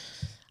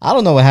 I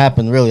don't know what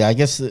happened really. I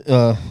guess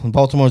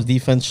Baltimore's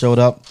defense showed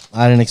up.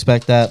 I didn't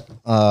expect that.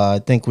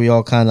 I think we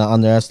all kind of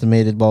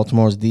underestimated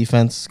Baltimore's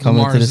defense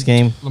coming into this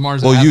game.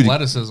 Lamar's Well, you-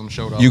 athleticism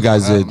showed up. You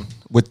guys That's what did,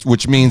 happened.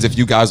 which means if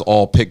you guys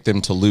all picked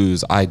them to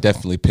lose, I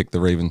definitely picked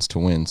the Ravens to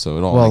win. So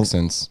it all Well, makes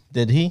sense.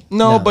 Did he?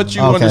 No, but you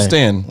Okay.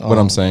 understand what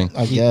I'm saying.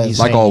 I guess. he's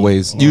Like saying-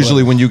 always,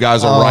 usually when you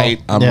guys are Oh,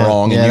 right, I'm yeah,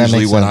 wrong, yeah, and that usually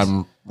makes when sense.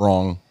 I'm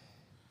wrong.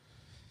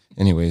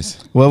 Anyways,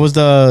 What was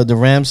the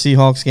Rams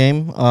Seahawks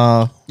game?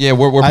 yeah,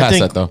 we're I past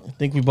think, that though. I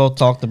think we both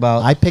talked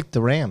about. I picked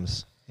the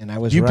Rams, and I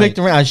was You right. picked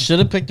the Rams. I should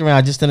have picked the Rams.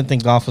 I just didn't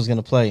think Goff was going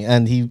to play,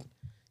 and he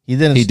didn't He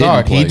didn't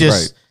start. play, he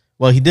just right.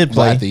 well, he did But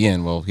play. at the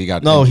end, well, he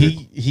got No,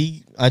 injured.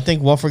 he. I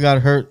think Wolfer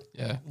got hurt.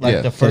 Yeah. Like Yeah. the Got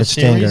a Got a first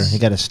stinger. series. He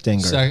got a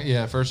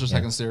stinger. First or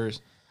second series.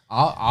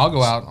 I'll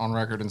go out on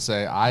record and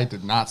say I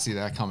did not see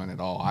that coming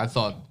at all. I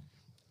thought,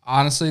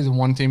 honestly, the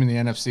one team in the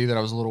NFC that I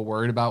was a little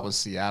worried about was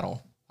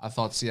Seattle. I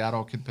thought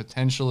Seattle could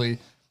potentially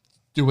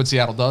do what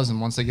Seattle does,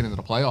 and once they get into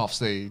the playoffs,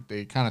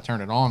 they kind of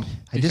turn it on. I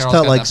Pete just Carroll's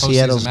felt got like that postseason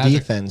Seattle's magic.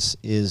 defense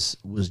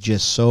was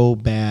just so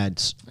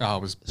bad, Oh,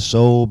 it was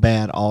so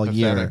bad all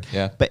year. Pathetic.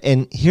 Yeah. But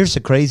and here's the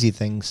crazy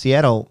thing: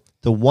 Seattle,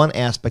 the one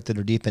aspect of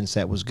their defense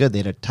that was good, they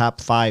had a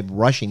top 5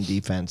 rushing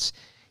defense,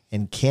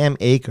 and Cam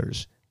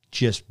Akers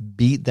just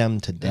beat them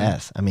to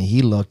death. I mean,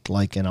 he looked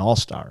like an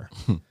all-star.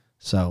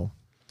 So,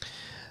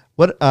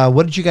 what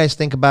did you guys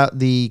think about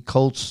the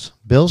Colts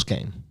Bills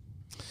game?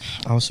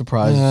 I was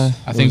surprised. I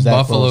it think was that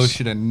Buffalo close.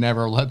 should have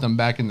never let them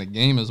back in the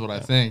game, is what I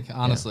think,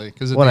 honestly.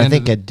 Because Well, I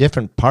think at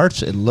different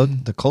parts,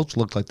 the Colts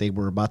looked like they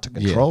were about to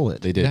control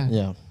it. They did. Yeah.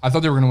 Yeah. I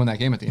thought they were going to win that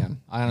game at the end.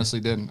 I honestly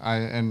did. In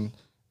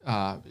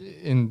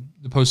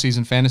the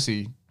postseason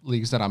fantasy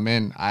leagues that I'm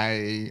in,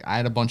 I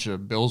had a bunch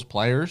of Bills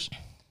players,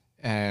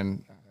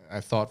 and I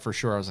thought for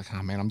sure I was like,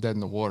 oh man, I'm dead in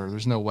the water.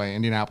 There's no way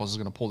Indianapolis is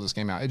going to pull this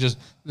game out.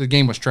 The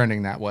game was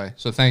trending that way.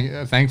 So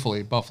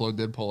thankfully Buffalo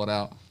did pull it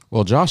out.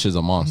 Well, Josh is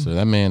a monster.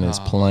 That man is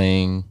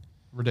playing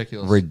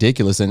Ridiculous.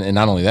 ridiculous, and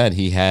not only that,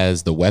 he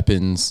has the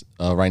weapons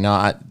right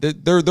now.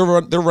 Their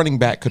running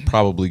back could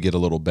probably get a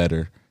little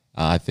better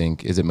I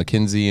think is it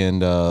McKenzie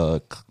and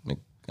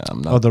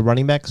the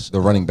running backs? the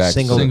running backs,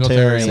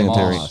 Singletary and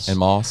Singletary Moss. and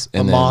Moss, But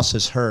and then, Moss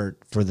is hurt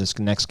for this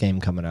next game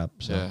coming up.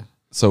 So. Yeah.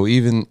 So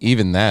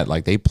even that,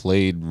 like they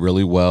played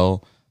really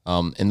well.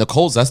 And the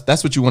Colts,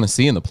 that's what you want to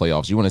see in the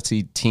playoffs. You want to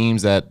see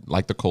teams that,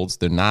 like the Colts,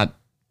 they're not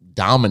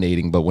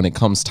dominating, but when it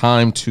comes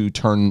time to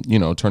turn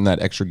that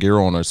extra gear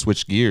on or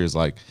switch gears,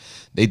 like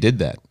they did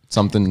that.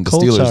 Something the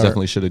Colts Steelers are-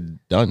 definitely should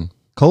have done.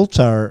 Colts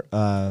are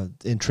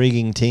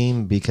intriguing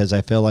team because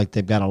I feel like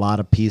they've got a lot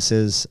of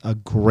pieces, a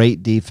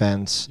great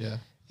defense. Yeah.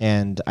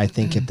 And I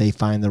think if they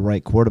find the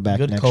right quarterback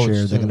Good next coach,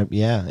 year, they're too. going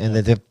to and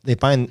if they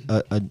find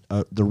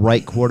the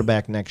right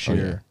quarterback next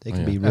year, they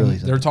can be really.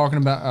 They're talking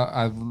about.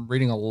 I'm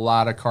reading a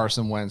lot of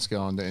Carson Wentz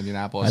going to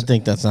Indianapolis. I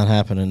think that's not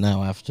happening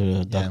now after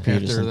the Doug after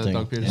Peterson the thing.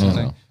 Doug Peterson Yeah.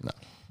 thing.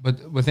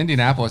 But with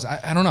Indianapolis,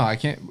 I don't know. I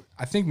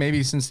think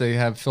maybe since they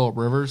have Phillip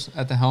Rivers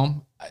at the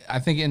helm, I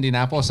think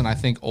Indianapolis and I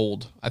think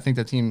old. I think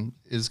the team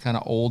is kind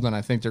of old, and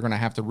I think they're going to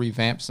have to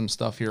revamp some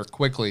stuff here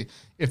quickly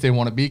if they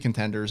want to be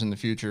contenders in the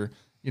future.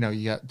 You know,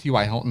 you got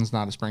T.Y. Hilton's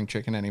not a spring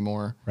chicken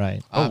anymore.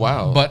 Right. Oh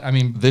wow! But I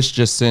mean, This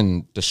just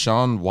sent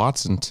Deshaun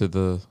Watson to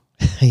the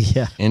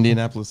Yeah.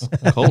 Indianapolis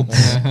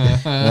Colts.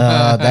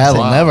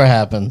 That'll never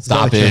happen.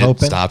 Stop what you're it!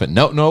 hoping? Stop it!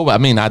 No. I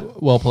mean,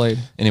 well played.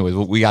 anyways,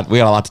 we got a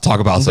lot to talk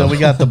about. So So we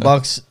got the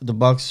Bucks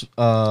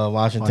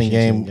Washington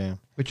game.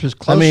 which was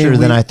closer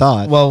than I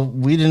thought. Well,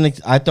 we didn't.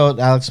 I thought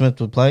Alex Smith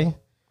would play.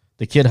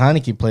 The kid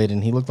Heineke played,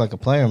 and he looked like a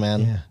player,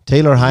 man. yeah.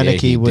 Taylor Heineke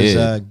he was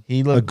did. He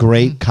a looked-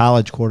 great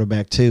college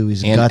quarterback too.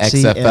 He's And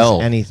gutsy XFL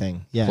as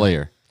anything. Yeah.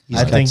 player. He's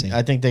I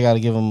gutsy. think they got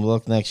to give him a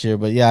look next year.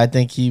 But yeah, I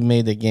think he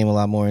made the game a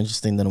lot more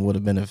interesting than it would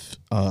have been if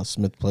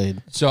Smith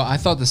played. So I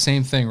thought the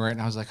same thing, right?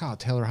 And I was like, oh,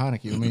 Taylor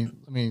Heineke.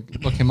 Let me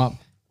look him up.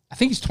 I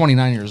think he's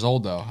 29 years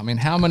old, though. I mean,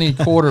 how many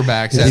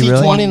quarterbacks? Is he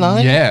really?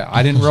 29? Yeah,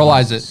 I didn't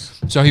realize it.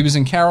 So he was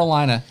in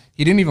Carolina.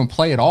 He didn't even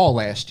play at all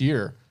last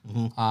year.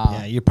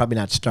 Yeah, you're probably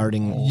not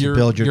starting to You're-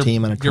 build your you're-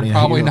 team on a You're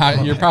probably 29-year-old not. You're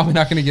quarterback. probably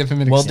not going to give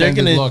him an Well, they're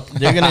extended gonna look.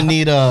 they're gonna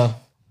need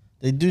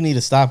they do need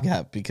a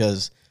stopgap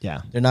because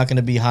Yeah. they're not going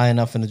to be high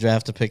enough in the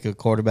draft to pick a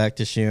quarterback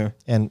this year.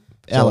 And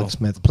Alex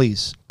Smith,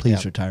 please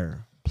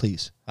retire.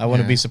 Please. I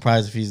wouldn't Yeah. be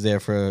surprised if he's there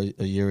for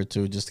a year or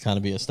two just to kind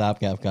of be a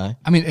stopgap guy.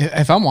 I mean,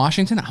 if I'm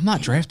Washington, I'm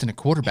not drafting a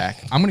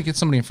quarterback. I'm going to get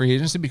somebody in free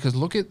agency because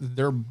look at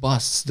their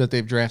busts that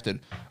they've drafted.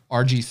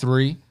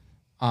 RG3.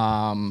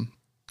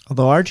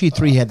 Although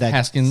RG3 had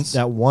Haskins.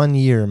 that 1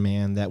 year,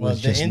 man, that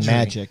was the just injury,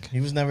 magic. He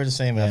was never the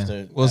same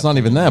after. Well, it's not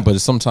even that, but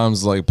it's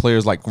sometimes like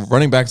players like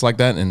running backs like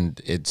that, and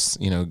it's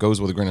it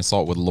goes with a grain of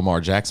salt with Lamar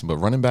Jackson. But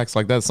running backs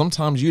like that,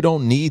 sometimes you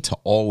don't need to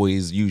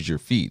always use your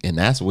feet, and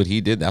that's what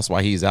he did. That's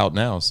why he's out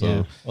now. So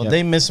Yeah. Well,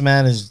 they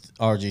mismanaged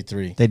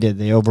RG3. They did.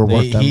 They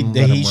overworked him.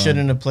 let him He run.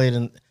 shouldn't have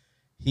played.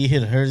 He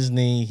had hurt his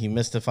knee. He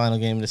missed the final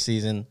game of the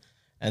season,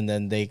 and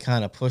then they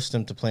kind of pushed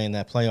him to play in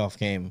that playoff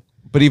game.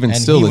 but even And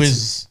still, he it's,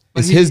 was-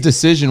 it's his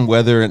decision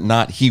whether or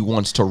not he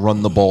wants to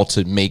run the ball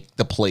to make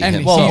the play And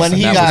himself. Well, when and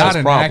he that got- was not his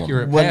an problem.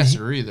 accurate When he-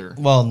 passer either.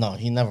 Well, no,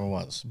 he never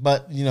was.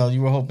 But you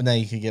were hoping that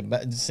he could get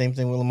back. The same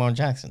thing with Lamar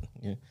Jackson.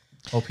 You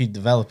hope he'd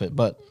develop it.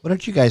 But What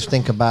did you guys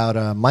think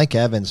about Mike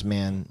Evans,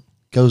 man?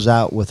 Goes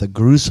out with a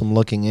gruesome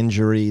looking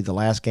injury the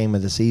last game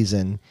of the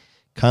season,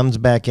 comes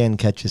back in,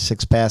 catches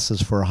 6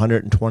 passes for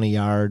 120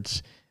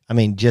 yards. I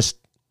mean, just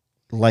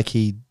like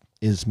he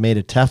is made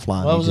of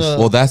Teflon. Well, He just-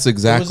 Well, that's it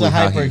exactly was a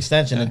how he.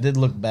 hyperextension. It did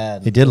look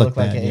bad. It did look look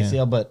like bad, an yeah.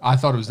 ACL. But I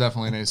thought it was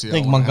definitely an ACL. I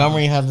think when it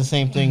Montgomery happened. had the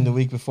same thing the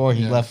week before.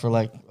 He Yeah. left for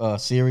like a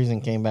series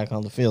and came back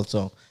on the field.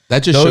 So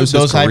That just shows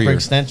those his career.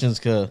 hyperextensions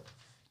could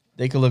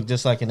look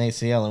just like an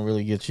ACL and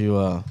really get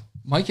you.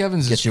 Mike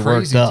Evans Get is you worked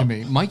crazy to up.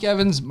 me. Mike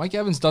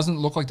Evans doesn't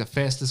look like the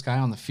fastest guy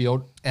on the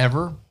field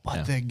ever,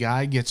 but that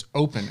guy gets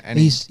open and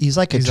he's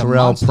like a he's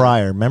Terrell monster.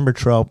 Pryor. Remember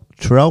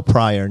Terrell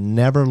Pryor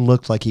never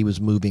looked like he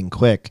was moving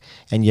quick,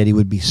 and yet he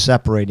would be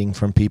separating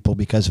from people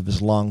because of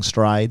his long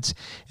strides.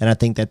 And I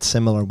think that's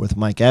similar with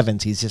Mike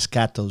Evans. He's just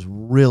got those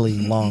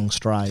really long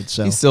strides.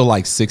 So He's still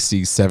like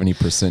 60,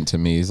 70% to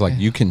me. He's like,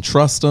 you can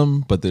trust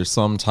him, but there's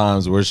some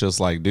times where it's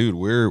just like, dude,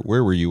 where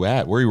were you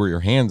at? Where were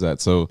your hands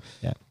at? So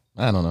yeah.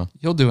 I don't know.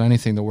 You'll do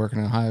anything to work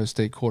an Ohio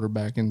State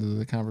quarterback into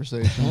the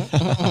conversation.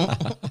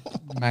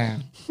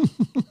 Man.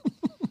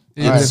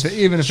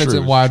 Even if it's a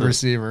True, wide true.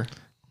 receiver.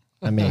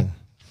 I mean,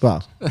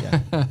 well,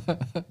 yeah.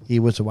 He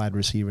was a wide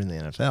receiver in the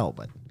NFL,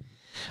 but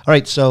all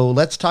right. So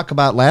let's talk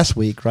about last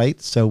week, right?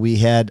 So we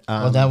had.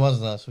 that was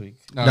last week.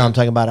 no, I'm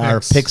talking about our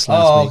Picks. picks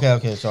last Oh, week.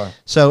 okay, sorry.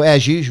 So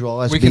as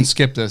usual, We can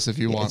skip this if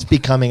you it's want.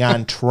 becoming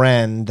on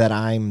trend that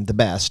I'm the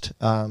best.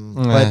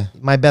 But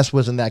my best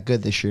wasn't that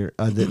good this year.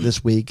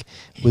 This week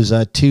it was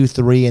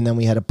 2-3, and then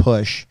we had a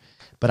push.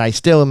 But I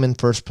still am in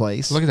first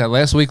place. Look at that.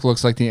 Last week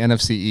looks like the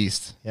NFC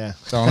East. Yeah.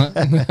 Don't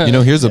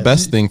it? Here's the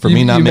best thing for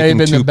me not you may have making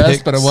been two the best,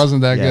 picks. but it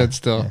wasn't that Yeah, good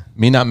still. yeah.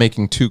 Me not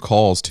making 2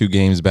 calls, 2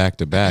 games back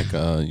to back.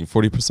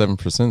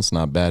 47% is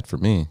not bad for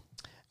me.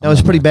 That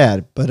was pretty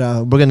bad, but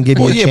we're going to give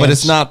you Well, a yeah, chance. but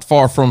it's not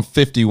far from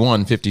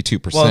 51,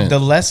 52%. Well, the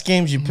less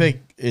games you pick,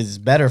 is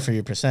better for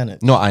your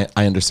percentage. No, I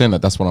understand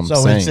that. That's what I'm So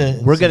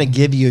saying. We're going to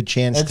give you a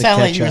chance It to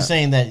sounded catch like you were up.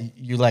 saying that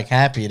you like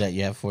happy that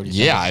you have 47.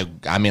 Yeah,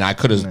 I mean, I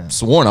could have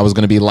sworn I was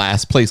going to be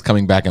last place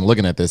coming back and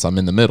looking at this. I'm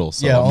in the middle.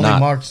 So yeah. I'm Only not.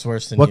 Mark's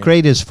worse than What you.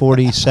 grade is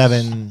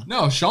 47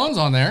 No, Sean's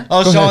on there.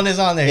 Oh, Go Sean ahead. is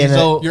on there. In He's a-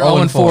 oh, You're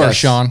 0-4, Yes.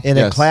 Sean. in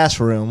Yes. a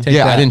classroom? Take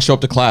Yeah, I that. didn't show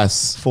up to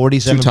class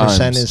 47% 2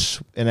 times. is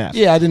an F.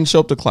 Yeah, I didn't show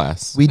up to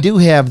class. We do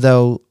have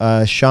though,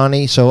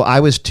 Shawnee. So I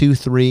was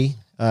 2-3,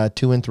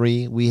 2 and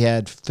 3. We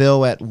had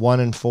Phil at 1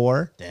 and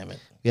 4. Damn it.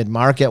 We had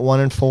Mark at 1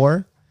 and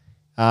 4.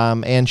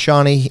 And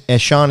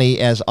Shawnee,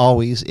 as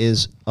always,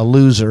 is a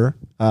loser.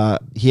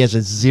 He has a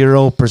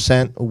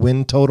 0%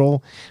 win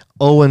total,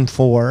 0 and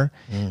 4.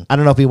 I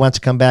don't know if he wants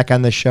to come back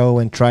on the show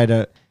and try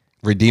to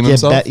Redeem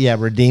himself.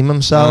 redeem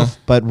himself.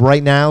 But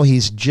right now,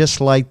 he's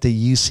just like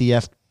the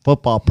UCF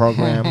football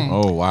program.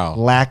 Oh wow.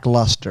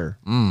 Lackluster.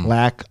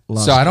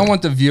 Lackluster. So I don't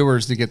want the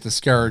viewers to get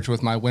discouraged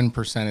with my win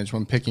percentage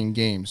when picking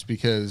games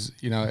because,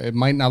 it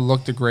might not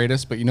look the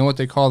greatest, but you know what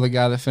they call the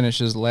guy that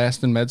finishes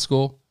last in med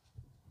school?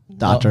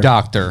 Doctor.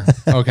 Doctor.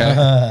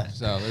 Okay.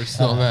 So there's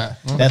still that.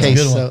 That's Okay, a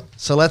good one.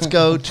 so let's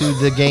go to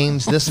the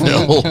games this week.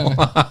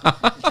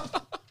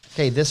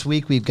 Okay, this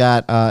week we've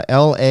got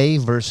LA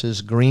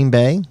versus Green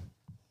Bay.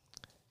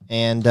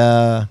 And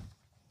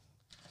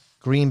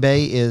Green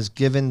Bay is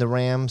giving the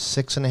Rams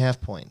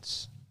 6.5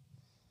 points.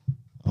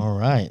 All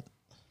right.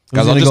 Guys, Who's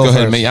I'll gonna just go go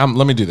ahead and first?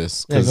 let me do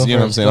this Yeah, because go you know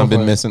what I'm first. saying. Go I've been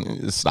for it.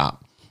 missing.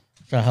 Stop.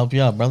 Trying to help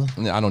you out, brother.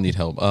 I don't need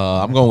help.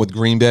 I'm going with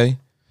Green Bay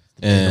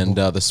and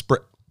the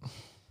spread.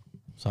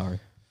 Sorry.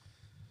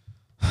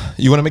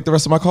 You want to make the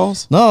rest of my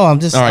calls? No, I'm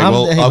just. All right.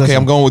 Well, hey, okay. listen.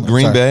 I'm going with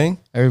Green Sorry. Bay.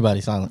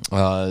 Everybody silent.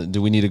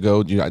 Do we need to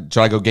go? Should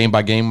I go game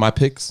by game? My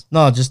picks.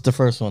 No, just the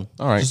first one.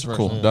 All right. Just the first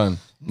Cool. one. Done.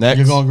 Next.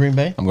 You're going Green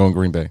Bay? I'm going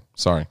Green Bay.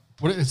 Sorry.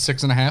 What is it,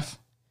 6.5?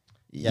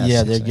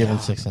 Yeah, they're giving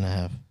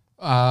 6.5.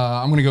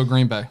 I'm going to go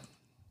Green Bay.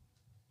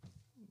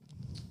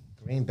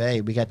 Green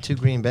Bay. We got 2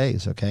 Green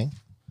Bays, okay?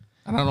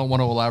 And I don't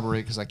want to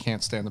elaborate because I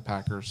can't stand the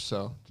Packers.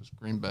 So just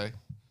Green Bay.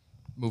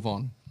 Move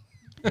on.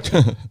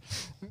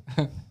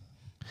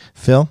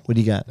 Phil, what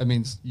do you got? That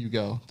means you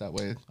go that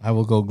way. I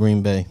will go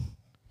Green Bay.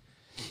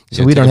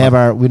 So Yeah, we take don't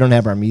it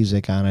have our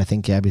music on. I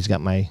think Gabby's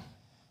got my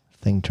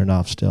thing turned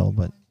off still,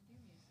 but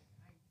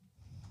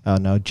oh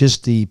no,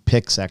 just the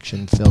pick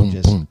section. Phil Boom,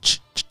 just boom.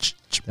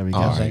 there we go.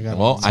 All I right. got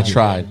Well, I it.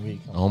 tried.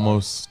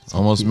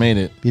 Almost made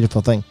it.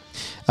 Beautiful thing.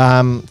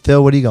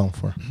 Phil, what are you going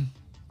for?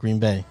 Green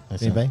Bay.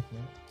 Green Bay.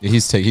 Yeah,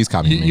 he's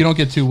copying me. You don't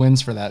get 2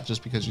 wins for that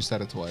just because you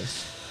said it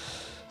twice.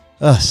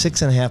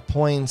 6.5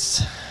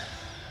 points.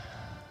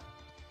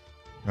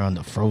 You're on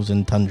the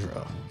frozen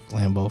tundra,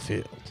 Lambeau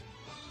Field.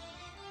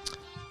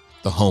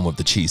 The home of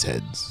the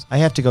cheeseheads. I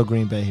have to go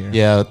Green Bay here.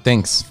 Yeah.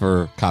 Thanks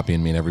for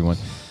copying me and everyone.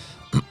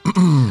 Okay,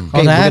 Oh,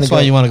 we're that's gonna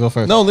why go- you want to go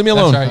first. No, leave me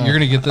That's alone. all right. You're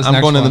going to get this I'm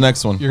next going one. to the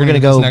next one. You're We're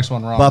going gonna to go get this next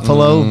one wrong.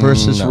 Buffalo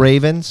versus no.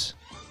 Ravens,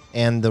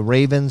 and the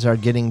Ravens are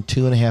getting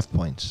 2.5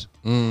 points.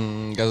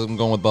 Guys, I'm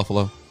going with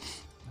Buffalo.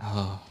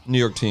 New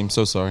York team.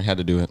 So sorry. Had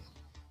to do it.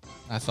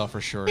 I thought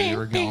for sure you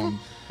were going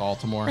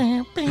Baltimore.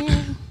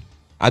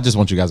 I just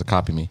want you guys to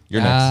copy me.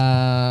 You're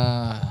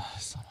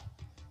next.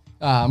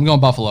 I'm going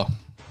Buffalo.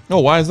 No,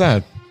 why is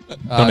that?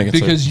 Don't make it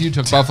Because you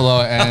took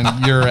Buffalo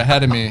and you're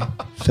ahead of me.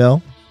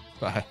 Phil,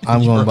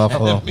 I'm going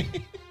Buffalo.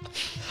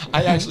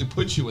 I actually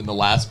put you in the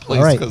last place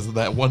All right. because of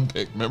that one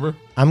pick. Remember?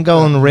 I'm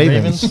going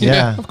Ravens. Ravens? Yeah,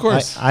 Yeah, of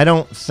course. I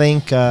don't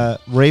think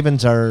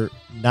Ravens are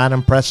not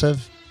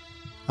impressive.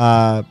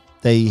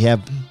 They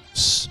have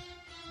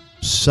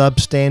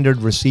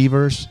substandard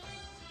receivers.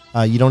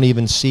 You don't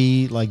even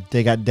see like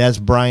they got Des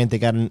Bryant, they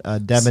got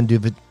Devin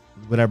Duchovny.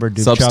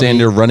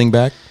 Substandard running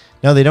back.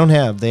 No, they don't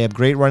have. They have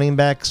great running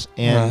backs,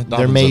 and Nah,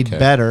 they're Dobbins made okay.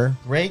 better.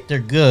 Great, they're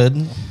good.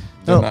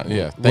 They're No. not-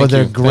 yeah. Thank Well, they're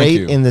you. Thank great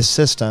you. in the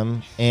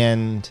system,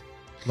 and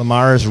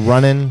Lamar is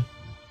running,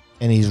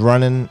 and he's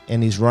running,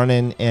 and he's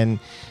running, and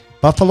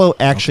Buffalo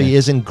actually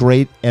isn't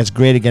great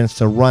against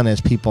the run as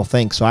people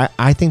think. So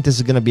I think this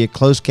is going to be a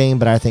close game,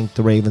 but I think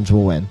the Ravens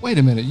will win. Wait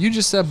a minute. You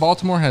just said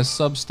Baltimore has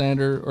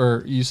substandard,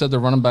 or you said the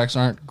running backs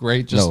aren't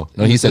great? Just No,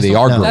 in he the said they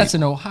system? are No. great. That's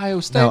an Ohio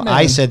State No, man.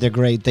 I said they're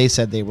great. They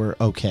said they were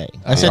okay.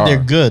 I said are. they're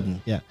good.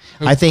 Yeah,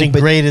 I I think,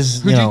 but great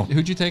is,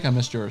 Who'd you take? I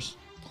missed yours.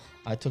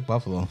 I took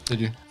Buffalo. Did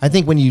you? I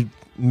think when you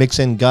mix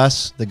in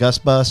the Gus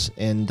Bus,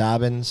 and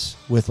Dobbins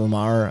with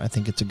Lamar, I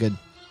think it's a good.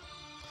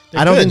 They're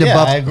I don't good. think the yeah,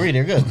 Buff- I agree.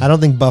 They're good. I don't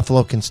think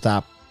Buffalo can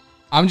stop.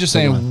 I'm just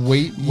saying,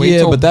 wait yeah,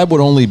 till but that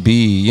would only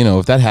be,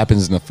 if that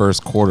happens in the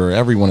first quarter,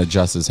 everyone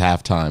adjusts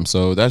halftime.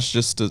 So that's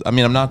just, I'm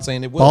not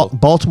saying it will.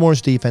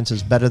 Baltimore's defense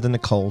is better than the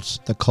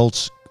Colts. The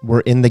Colts were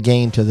in the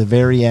game to the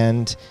very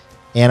end,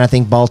 and I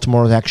think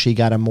Baltimore's actually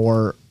got a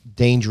more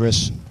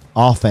dangerous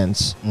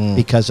offense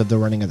because of the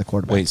running of the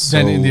quarterback. Wait, so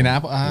Then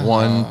Indianapolis-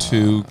 1,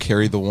 2,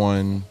 carry the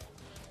 1,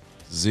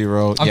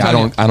 0. I'm Yeah, I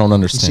telling don't You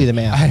understand. see the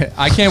math.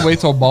 I can't wait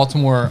till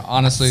Baltimore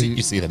honestly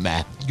You see the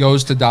math.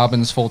 goes to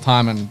Dobbins full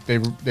time and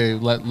they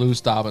let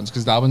loose Dobbins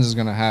because Dobbins is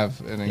going to have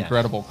an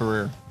incredible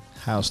career.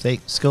 Ohio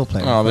State skill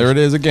player. Oh, there it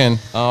is again.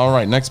 All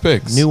right, next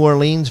picks. New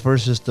Orleans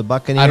versus the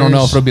Buccaneers. I don't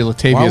know if it'll be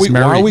Latavius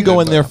Murray. Why are we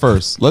going there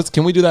first?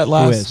 Can we do that Who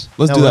last? is?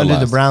 Let's No, do that we'll last.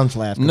 do the Browns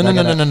last. No.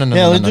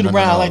 Yeah, let's do the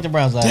Browns. I like the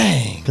Browns.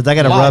 Dang. Because I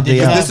got to Why? rub the.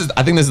 Because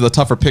I think this is a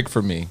tougher pick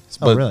for me.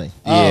 Oh, really?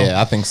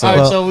 Yeah, I think so. All right,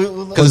 Well,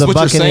 so Because the what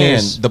you're saying,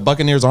 Buccaneers- the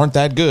Buccaneers aren't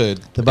that good.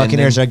 The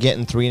Buccaneers are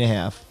getting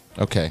 3.5.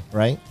 Okay.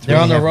 Right? they're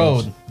on the 3.5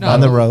 road. wins. No, on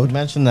the You road.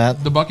 mentioned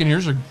that. The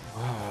Buccaneers are.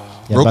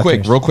 Yeah, real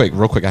Buccaneers.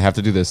 quick. I have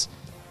to do this.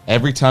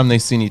 Every time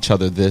they've seen each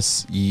other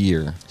this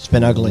year, It's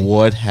been ugly.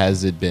 what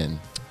has it been?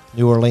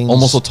 New Orleans.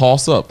 Almost a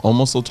toss up.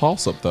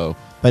 Though.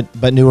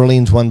 But New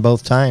Orleans won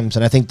both times,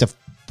 and I think the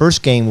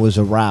first game was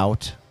a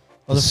rout.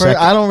 Well, the second-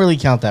 first, I don't really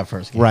count that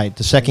first game. Right.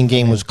 The second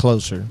game was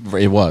closer.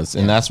 It was,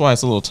 and that's why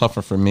it's a little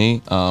tougher for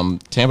me.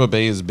 Tampa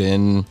Bay has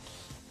been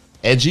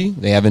edgy.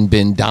 They haven't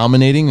been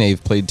dominating.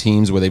 They've played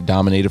teams where they've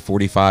dominated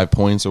 45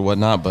 points or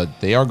whatnot,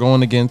 but they are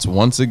going against,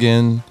 once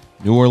again,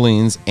 New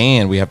Orleans,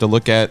 and we have to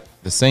look at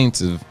the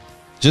Saints of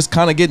just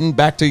kind of getting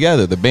back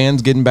together. The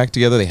band's getting back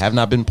together. They have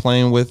not been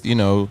playing with,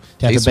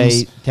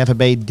 Tampa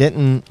Bay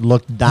didn't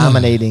look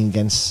dominating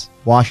against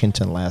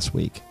Washington last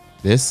week.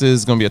 This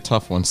is going to be a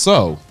tough one.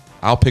 So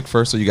I'll pick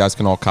first so you guys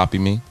can all copy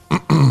me.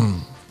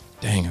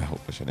 Dang, I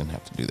wish I didn't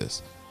have to do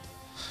this.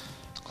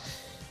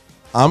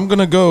 I'm going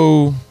to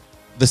go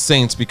the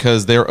Saints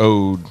because they're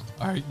owed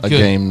All right, a good.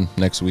 game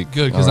next week.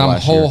 Good, because or I'm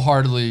last year.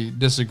 wholeheartedly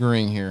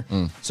disagreeing here.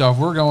 So if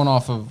we're going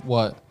off of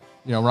what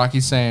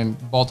Rocky's saying,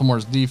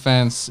 Baltimore's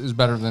defense is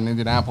better than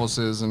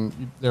Indianapolis's,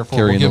 and therefore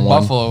Carrying we'll the give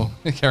one. Buffalo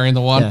carrying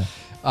the one.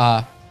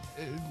 Yeah.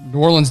 New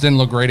Orleans didn't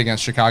look great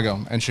against Chicago,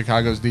 and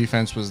Chicago's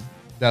defense was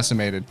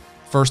decimated.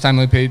 First time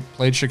they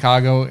played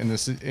Chicago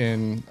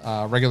in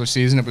regular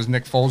season, it was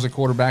Nick Foles at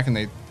quarterback, and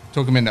they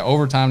took him into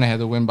overtime. They had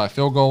to win by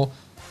field goal.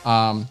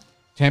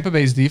 Tampa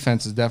Bay's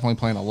defense is definitely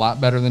playing a lot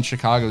better than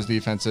Chicago's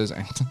defense is,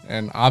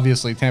 and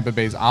obviously Tampa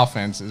Bay's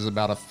offense is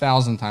about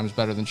 1,000 times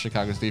better than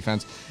Chicago's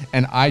defense.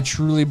 And I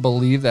truly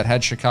believe that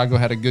had Chicago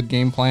had a good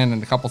game plan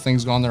and a couple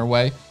things gone their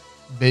way,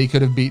 they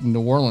could have beaten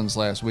New Orleans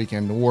last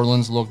weekend. New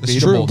Orleans looked It's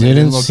beatable. true. They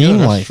Didn't look seem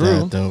good. like true.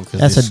 that though.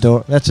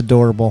 'Cause That's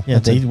adorable. Yeah,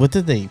 what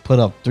did they put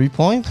up? 3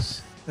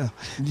 points?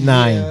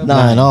 9.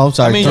 9. Oh, I'm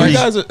sorry. I mean, three. you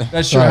guys are.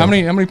 That's true. Sorry. How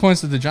many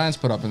points did the Giants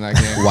put up in that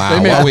game? Wow. They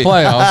made Wow, the we-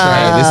 playoffs.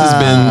 Hey, Right?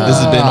 this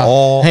has been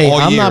all Hey, all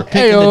I'm year. not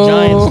picking Heyo. the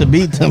Giants to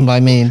beat them. I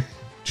mean,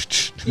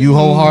 you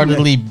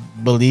wholeheartedly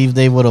believe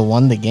they would have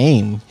won the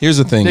game. Here's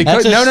the thing. They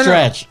That's could- a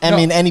stretch. I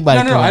mean, anybody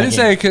No, can win I a didn't game.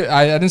 say it could.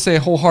 I didn't say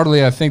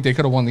wholeheartedly. I think they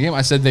could have won the game.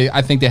 I said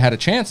I think they had a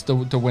chance to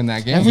win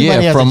that game.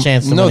 Everybody has a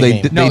chance to no, win a they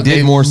game. did, No, they did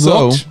they more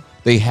so. looked-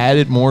 They had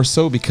it more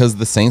so because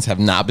the Saints have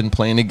not been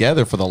playing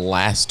together for the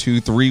last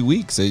 2-3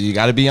 weeks. So you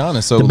got to be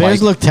honest. So The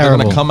Bears look They're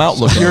terrible. going to come out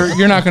looking.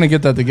 You're not going to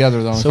get that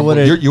together though. in a So couple what?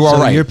 weeks. You are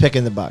so right. You're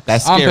picking the Bucks.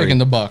 That's I'm scary. picking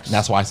the Bucks.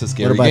 That's why it's a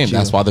scary about game. you?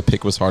 That's why the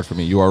pick was hard for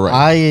me. You are right.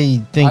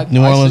 I think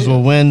New I Orleans see will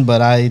it. win,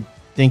 but I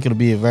think it'll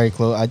be a very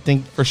close. I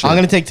think For sure. I'm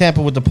going to take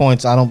Tampa with the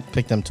points. I don't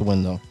pick them to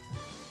win though,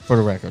 for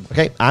the record.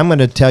 Okay, I'm going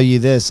to tell you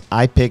this.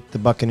 I picked the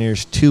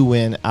Buccaneers to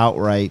win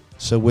outright.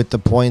 So with the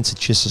points,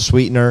 it's just a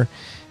sweetener.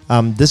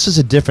 This is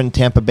a different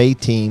Tampa Bay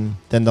team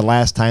than the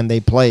last time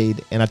they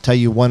played, and I'll tell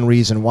you one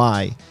reason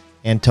why.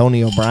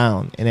 Antonio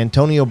Brown. And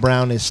Antonio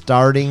Brown is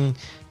starting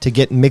to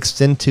get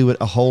mixed into it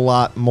a whole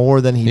lot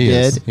more than he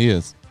is. did. He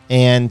is.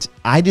 And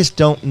I just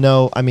don't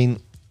know. I mean,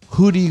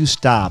 who do you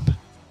stop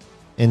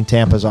in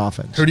Tampa's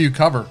offense? Who do you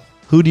cover?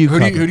 Who do you Who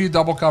cover? do you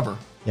double cover?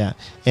 Yeah,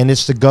 and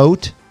it's the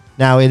GOAT.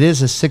 Now, it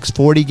is a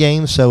 640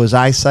 game, so his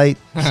eyesight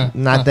is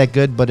not that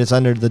good, but it's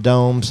under the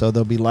dome, so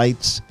there'll be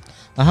lights.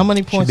 Now, how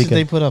many points be did good.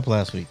 they put up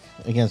last week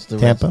against the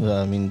Tampa?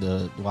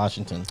 the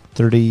Washington?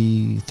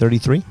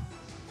 33?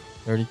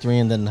 33,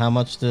 and then how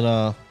much did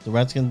the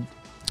Redskins?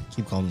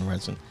 Keep calling them the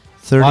Redskins.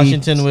 30,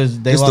 Washington was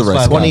they It's the lost by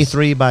Redskins.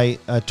 23 by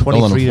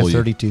 23 to fool you.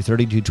 32,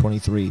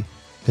 32-23,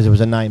 because it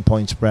was a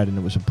 9-point spread and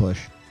it was a push.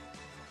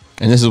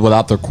 And this is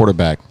without their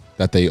quarterback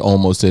that they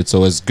almost did.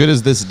 So as good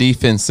as this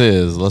defense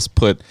is, let's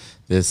put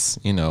this,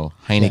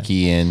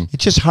 Heineke in.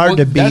 It's just hard Well,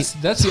 to beat.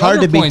 that's It's the hard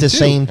other to beat point, the too.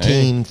 same Hey.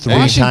 team three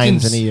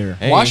Washington's- times in a year.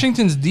 Hey.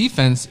 Washington's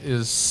defense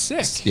is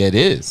sick. Yeah, it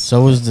is.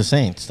 So is the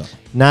Saints. Though.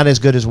 Not as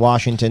good as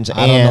Washington's. I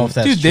don't know and if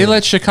that's Dude, they true.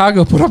 let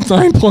Chicago put up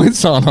 9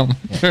 points on them.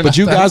 But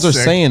you guys are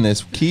saying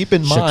this. Keep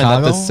in mind that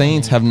the Chicago?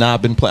 Saints have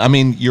not been playing. I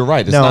mean, you're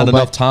right. It's No, not but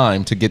enough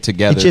time to get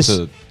together.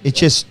 it's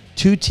just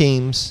two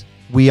teams.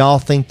 We all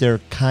think they're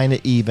kind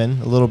of even,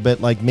 a little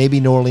bit. Like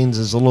maybe New Orleans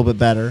is a little bit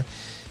better,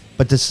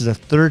 but this is the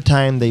third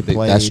time they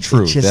played. That's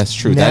true. It's just That's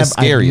true. That's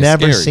scary. I've It's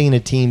never scary. seen a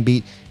team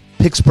beat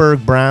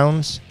Pittsburgh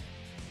Browns.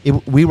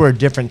 We were a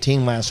different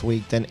team last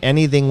week than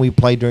anything we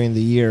played during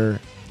the year.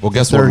 Well,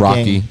 guess the what, third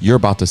Rocky? game. You're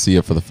about to see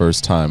it for the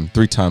first time.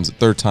 Third time's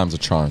a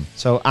charm.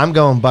 So I'm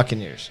going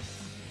Buccaneers.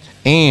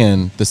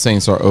 And the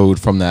Saints are owed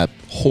from that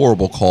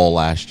horrible call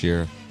last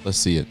year. Let's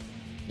see it.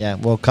 Yeah,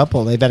 well,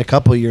 they've had a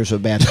couple of years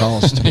of bad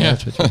calls. To be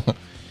honest with you.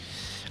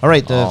 All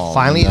right, Oh,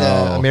 finally the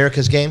no.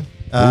 America's game.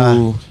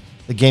 Ooh.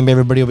 The game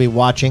everybody will be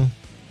watching,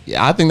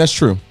 Yeah, I think that's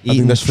true. I eating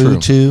think that's true.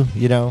 food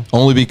too.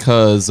 Only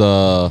because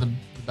The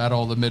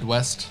Battle of the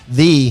Midwest.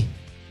 The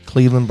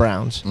Cleveland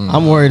Browns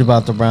I'm worried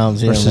about the Browns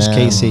here, versus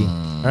man. KC.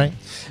 All right.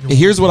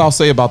 Here's what I'll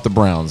say about the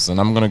Browns, and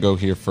I'm going to go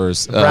here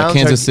first. Browns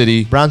Kansas are,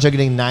 City, Browns are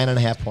getting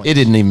 9.5 points. it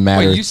didn't even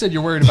matter. Wait, you said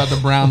you're worried about the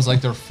Browns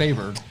like they're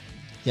favored.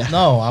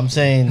 No, I'm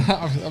saying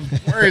I'm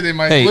worried they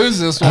might Hey, lose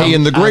this one. hey,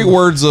 in the great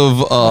words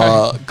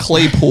of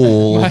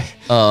Claypool,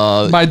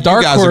 my you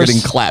dark guys are horse-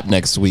 getting clapped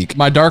next week.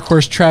 My dark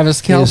horse Travis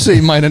Kelsey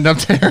might end up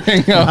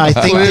tearing up. I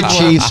think the Cleveland.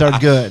 Chiefs are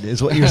good,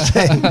 is what you're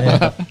saying.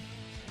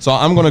 So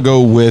I'm going to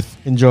go with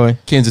enjoy.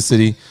 Kansas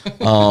City.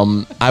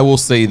 I will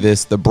say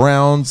this: the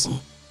Browns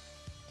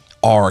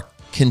are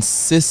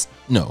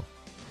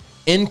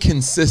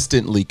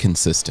inconsistently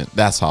consistent.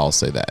 That's how I'll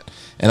say that,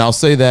 and I'll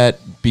say that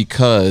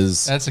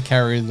because That's a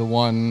carry the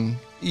one.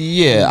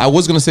 yeah, I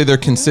was going to say they're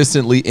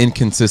consistently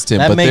inconsistent,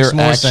 That but makes they're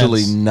more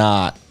actually sense.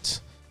 not.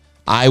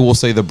 I will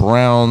say the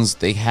Browns,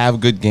 they have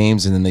good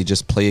games, and then they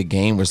just play a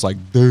game where it's like,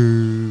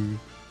 duh.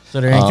 So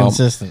they're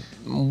inconsistent.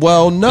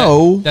 Well,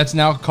 no. That's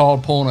now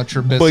called pulling a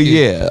Trubisky. But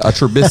yeah, a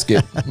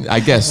Trubisky, I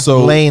guess.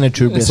 So Laying a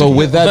Trubisky. So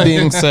with that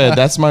being said,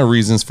 that's my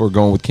reasons for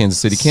going with Kansas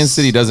City. Kansas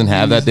City doesn't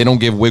have that. They don't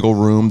give wiggle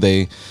room.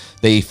 They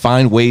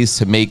find ways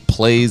to make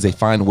plays. They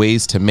find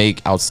ways to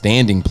make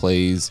outstanding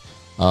plays.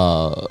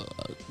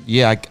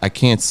 I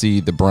can't see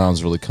the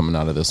Browns really coming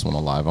out of this one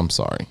alive. I'm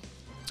sorry.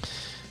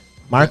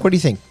 Mark, what do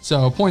you think?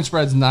 So point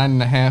spread's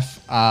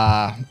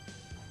 9.5.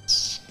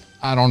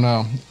 I don't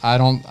know. I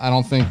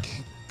don't think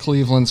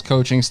Cleveland's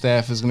coaching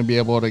staff is going to be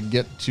able to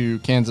get to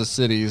Kansas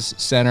City's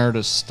center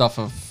to stuff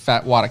a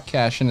fat wad of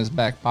cash in his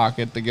back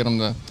pocket to get him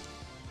to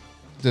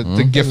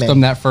gift They may.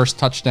 them that first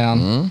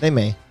touchdown. They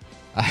may.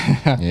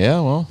 Yeah,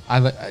 well,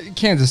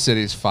 Kansas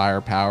City's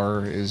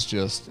firepower is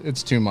just,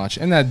 it's too much.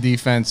 And that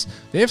defense,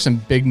 they have some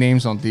big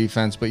names on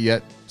defense, but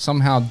yet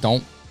somehow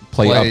don't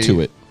Play up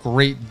to it.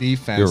 Great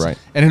defense. You're right.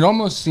 And it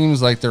almost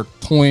seems like they're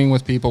toying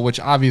with people, which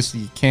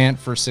obviously you can't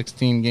for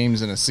 16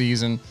 games in a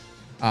season.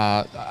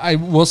 I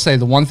will say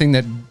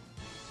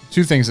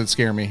two things that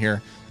scare me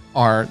here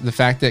are the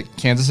fact that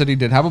Kansas City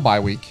did have a bye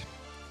week.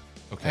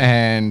 Okay.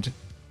 And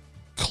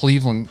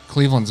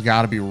Cleveland's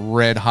got to be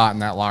red hot in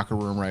that locker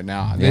room right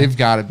now. Yeah. They've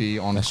got to be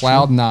on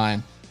cloud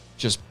nine,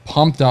 just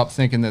pumped up,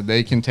 thinking that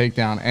they can take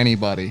down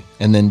anybody.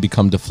 and then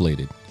become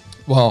deflated.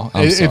 Well,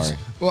 I'm sorry.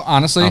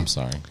 Honestly, I'm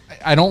sorry.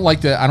 I don't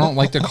like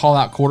to call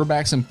out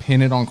quarterbacks and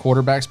pin it on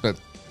quarterbacks, but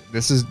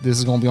this is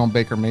going to be on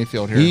Baker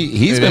Mayfield here.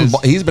 He's It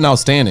been is.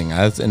 outstanding,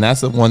 and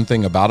that's the one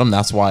thing about him.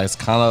 That's why it's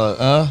kind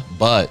of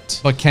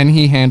but But can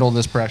he handle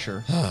this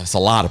pressure? it's a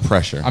lot of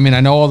pressure. I mean, I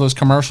know all those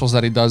commercials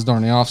that he does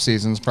during the off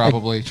seasons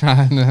probably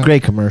trying to.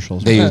 Great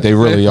commercials. They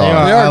really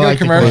are. They I are good like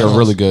the commercials. They are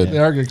really good. They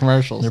are good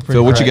commercials.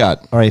 Phil, what you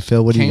got? All right,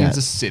 Phil, what do you got?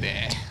 Kansas City.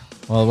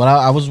 Well, what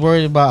I was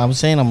worried about, I'm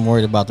saying I'm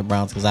worried about the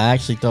Browns because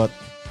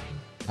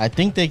I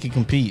think they could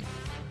compete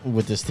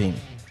with this team.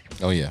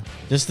 Oh yeah,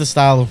 Just the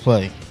style of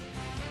play.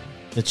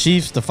 The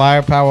Chiefs, the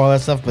firepower, all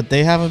that stuff, but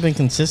they haven't been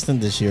consistent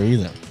this year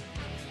either.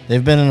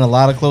 They've been in a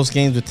lot of close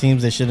games with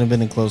teams they shouldn't have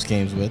been in close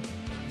games with.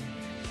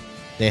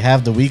 They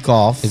have the week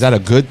off. is that a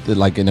good,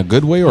 like in a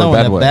good way or No, a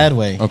bad in a way? bad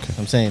way. Okay.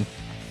 I'm saying,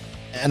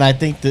 and I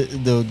think the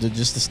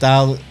just the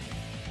style.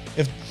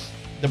 If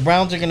the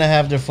Browns are going to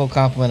have their full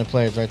complement of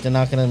players, right? They're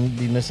not going to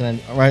be missing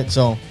any. Right.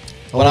 So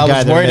what Only I guy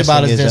was they're worried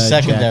about missing is their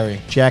Jack-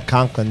 secondary. Jack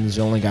Conklin is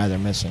the only guy they're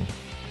missing.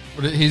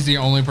 But he's the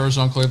only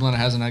person on Cleveland that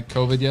hasn't had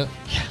COVID yet.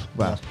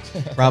 Well,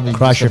 Probably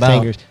cross just your about.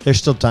 fingers. There's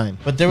still time.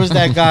 But there was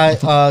that guy.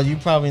 You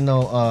probably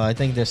know. I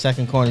think their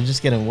second corner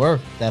just getting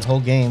work that whole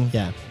game.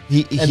 Yeah,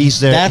 And he's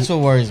there. That's what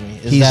worries me.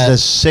 Is He's that the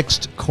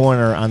 6th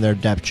corner on their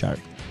depth chart.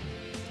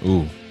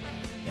 Ooh,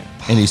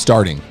 and he's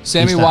starting.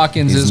 Sammy He's not-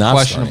 Watkins he's is not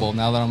questionable.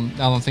 Now that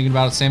I'm thinking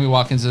about it, Sammy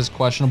Watkins is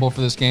questionable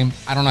for this game.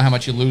 I don't know how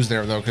much you lose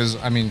there though, because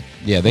I mean,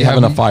 Yeah, they you have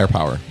enough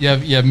firepower. You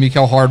have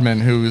Mikael Hardman,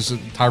 who's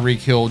Tyreek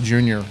Hill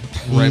Jr.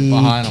 right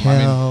behind him. I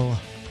mean, Mikael-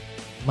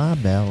 my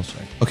bells.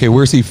 Okay,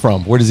 where's he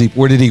from? Where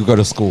did he go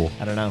to school?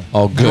 I don't know.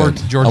 Oh, good.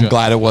 Georgia. I'm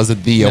glad it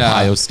wasn't the Yeah.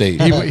 Ohio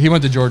State. he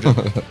went to Georgia.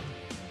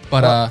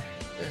 But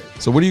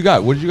So what do you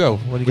got? Where did you go?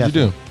 What do you did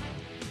you do?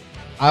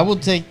 I will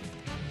take.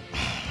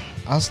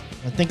 I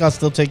think I'll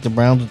still take the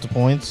Browns with the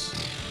points.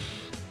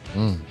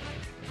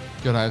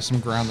 good, I have some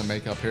ground to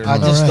make up here. I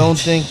just right. don't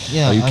think.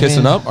 Yeah. Are you I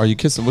kissing mean, up? Are you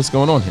kissing? What's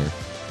going on here?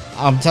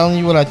 I'm telling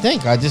you what I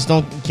think. I just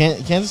don't.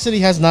 Kansas City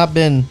has not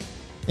been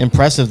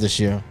impressive this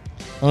year.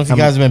 I don't know if you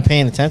guys have been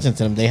paying attention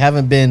to them. They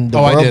haven't been the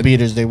I world did.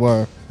 beaters they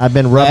were. I've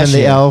been rubbing Last the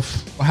year.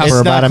 elf Well, how- It's for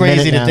about not a minute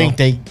crazy to now. think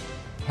they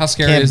How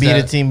scary can't is beat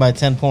that? a team by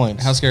 10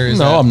 points. How scary is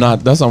No, that? I'm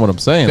not. That's not what I'm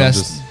saying. I'm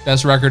just,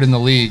 Best record in the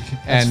league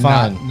and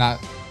fine. not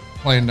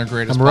playing their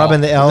greatest. I'm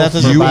rubbing ball. the elf That for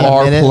doesn't- you about a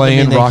are minute. playing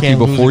I mean, they Rocky can't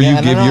lose before you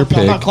again. give No, your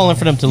I'm not pick. calling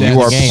for them to lose You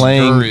the are game.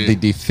 playing Scary. the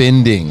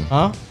defending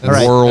Huh?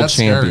 That's- world that's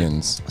scary.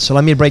 champions. So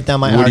let me break down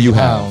my What do you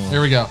argument. have?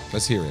 Here we go.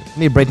 Let's hear it. Let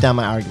me break down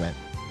my argument.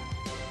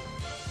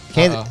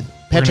 Uh-oh.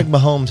 Patrick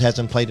Mahomes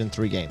hasn't played in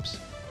 3 games.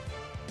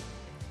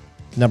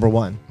 Number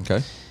one.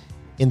 Okay.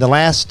 In the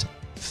last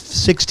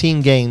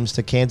 16 games,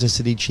 the Kansas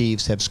City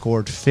Chiefs have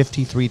scored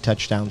 53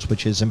 touchdowns,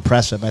 which is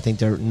impressive. I think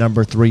they're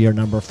number 3 or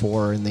number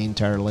 4 in the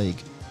entire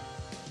league.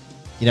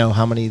 You know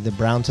how many the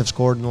Browns have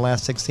scored in the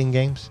last 16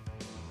 games?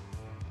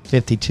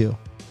 52.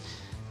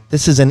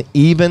 This is an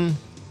even,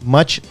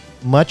 much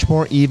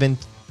more even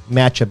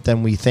matchup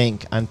than we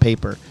think on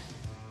paper.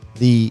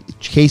 The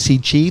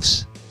KC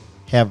Chiefs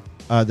have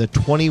the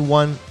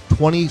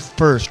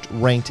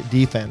 21st ranked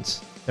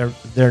defense.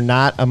 They're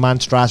not a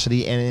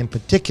monstrosity, and in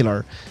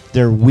particular,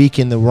 they're weak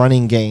in the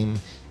running game.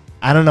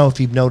 I don't know if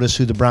you've noticed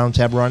who the Browns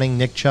have running,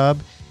 Nick Chubb,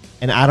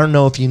 and I don't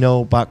know if you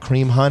know about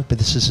Kareem Hunt, but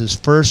this is his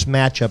first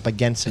matchup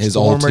against his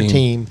old former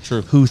team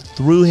True. who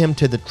threw him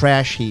to the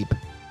trash heap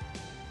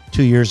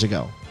 2 years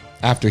ago.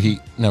 After he,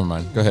 never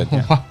mind. Go ahead.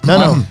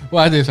 No.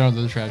 Why did they throw him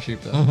to the trash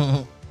heap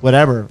though?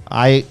 Whatever.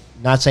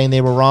 Not saying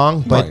they were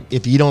wrong, but Right.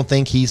 if you don't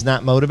think he's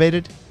not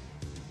motivated,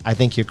 I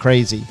think you're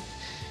crazy.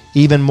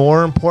 Even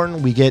more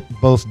important, we get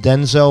both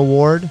Denzel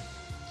Ward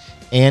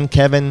and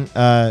Kevin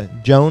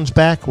Jones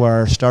back, who are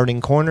our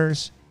starting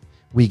corners.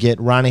 We get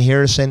Ronnie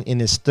Harrison in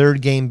his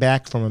third game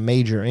back from a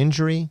major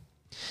injury.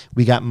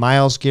 We got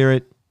Myles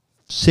Garrett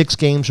 6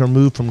 games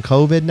removed from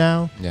COVID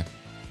now. Yeah.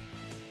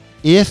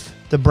 If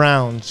the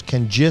Browns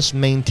can just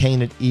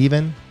maintain it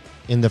even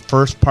in the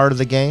first part of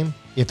the game,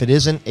 if it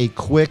isn't a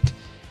quick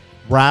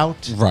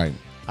route, Right.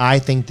 I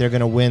think they're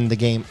going to win the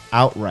game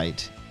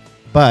outright.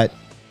 But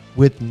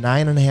with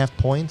 9.5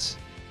 points,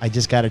 I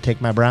just got to take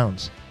my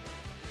Browns.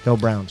 Go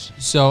Browns.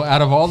 So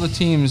out of all the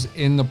teams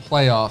in the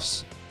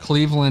playoffs,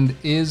 Cleveland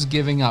is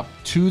giving up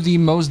to the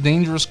most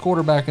dangerous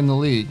quarterback in the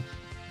league,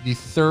 the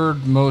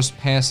third most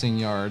passing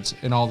yards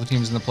in all the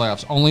teams in the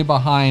playoffs, only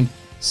behind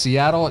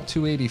Seattle at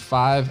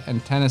 285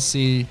 and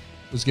Tennessee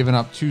was giving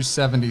up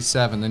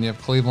 277. Then you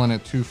have Cleveland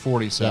at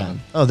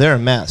 247. Oh, they're a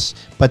mess.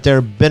 But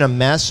they've been a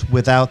mess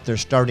without their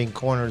starting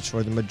corners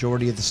for the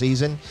majority of the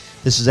season.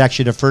 This is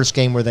actually the first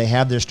game where they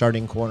have their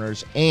starting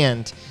corners.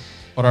 And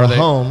But are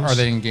Mahomes,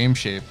 they in game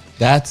shape?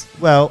 That's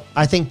well,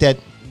 I think that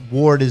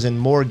Ward is in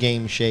more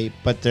game shape,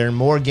 but they're in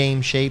more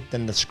game shape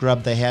than the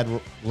scrub they had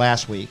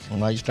last week. Well,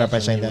 why you Start by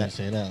saying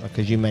touching me when that. I say that?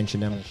 Because you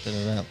mentioned them. Shut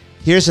it up.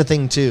 Here's the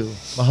thing, too.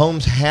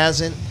 Mahomes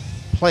hasn't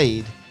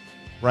played,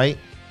 right,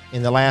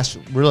 in the last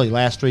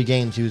 3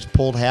 games. He was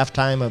pulled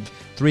halftime of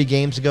 3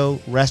 games ago,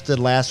 rested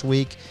last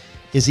week.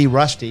 Is he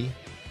rusty?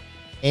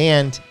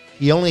 And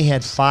he only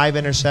had 5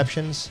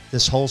 interceptions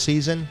this whole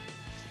season,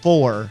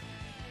 4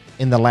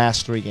 in the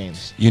last 3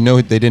 games.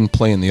 they didn't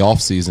play in the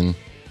offseason,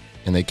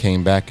 and they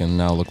came back, and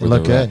now look They where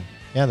look they're good.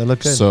 Yeah, they look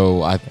at. good.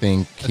 So I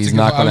think he's a good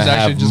not point. I going to was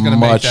actually have just gonna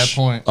make that much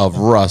point. of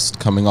rust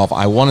coming off.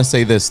 I want to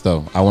say this,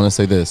 though.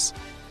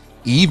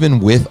 Even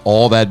with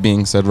all that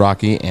being said,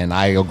 Rocky, and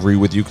I agree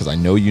with you because I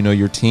know you know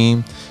your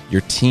team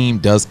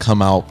does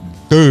come out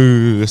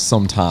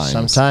sometimes.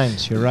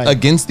 Sometimes, you're right.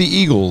 Against the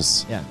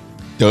Eagles. Yeah.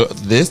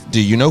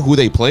 Do you know who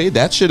they played?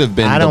 That should have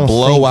been I the don't think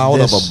blowout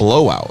of this- a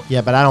blowout.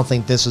 Yeah, but I don't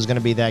think this is going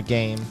to be that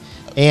game.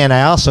 And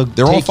I also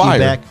They're on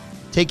fire.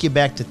 take you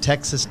back to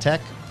Texas Tech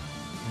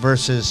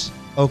versus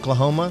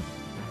Oklahoma.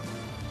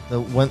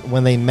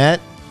 When they met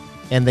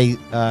and they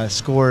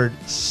scored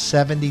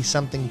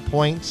 70-something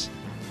points,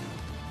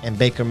 and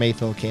Baker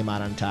Mayfield came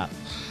out on top.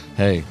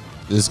 Hey,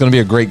 this is going to be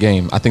a great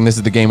game. I think this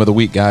is the game of the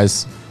week,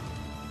 guys.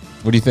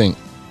 What do you think?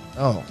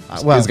 Oh,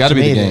 well, It's got to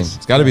be me the it game. is.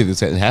 It's got to be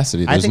this. It has to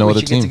be. I There's think no we other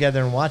should get team.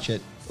 together and watch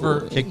it.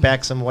 Kick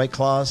back some White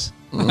Claws.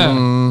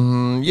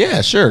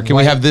 Yeah, sure. Can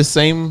we have this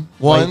same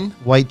one?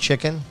 White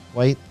chicken.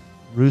 White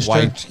rooster.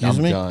 White.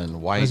 I'm me?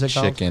 done. White is it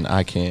called? chicken.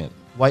 I can't.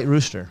 White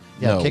rooster.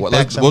 Yeah, No, kick back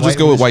let's, some we'll just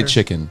go with white rooster.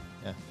 chicken.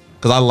 Yeah.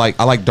 Because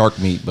I like dark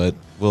meat, but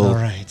we'll All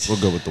right. we'll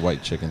go with the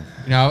white chicken.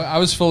 You know, I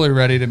was fully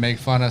ready to make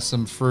fun of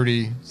some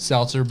fruity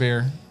seltzer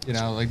beer. You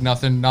know, like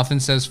nothing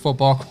says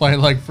football quite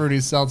like fruity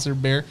seltzer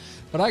beer.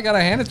 But I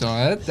gotta hand it to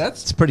him. It's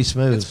That's pretty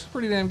smooth.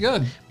 pretty damn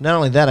good. Not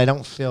only that, I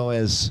don't feel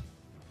as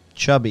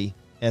chubby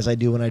as I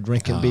do when I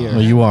drink a beer.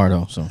 Well, you are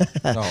though. So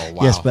Oh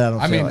wow. Yes, but I don't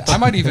I feel mean, it.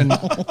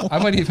 I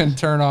might even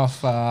turn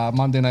off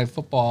Monday Night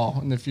Football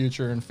in the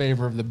future in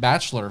favor of The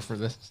Bachelor for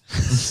this.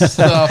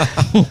 So,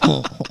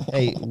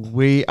 Hey,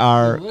 we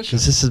are, Delicious.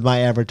 because this is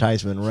my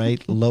advertisement,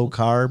 right? Low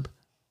carb,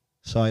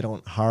 so I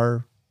don't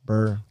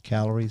harbor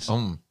calories,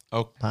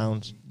 Oh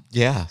pounds.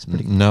 yeah.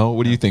 No.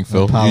 What do you think,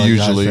 Phil? You apologize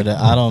usually. for that.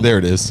 I don't. There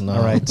it is. No.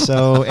 All right.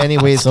 So,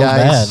 anyways, So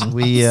guys, bad.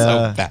 we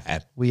So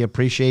bad. we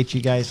appreciate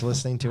you guys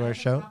listening to our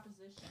show.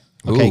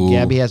 Okay, Ooh.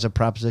 Gabby has a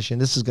proposition.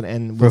 This is going to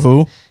end. For with-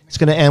 who? It's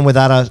going to end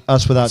without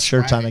us without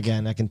shirts on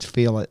again. I can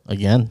feel it.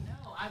 Again?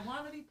 No, I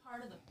want to be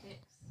part of the picks.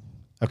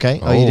 Okay.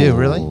 Oh, you do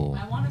really?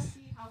 I want to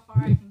see how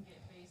far I can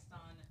get based on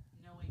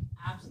knowing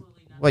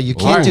absolutely nothing. Well, you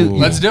can't do. Ooh.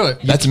 let's do it.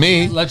 That's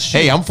me. Let's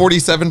Hey, shoot. I'm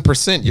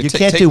 47%. You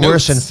can't do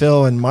worse than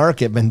Phil and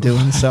Mark have been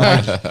doing. So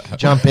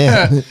jump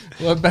in.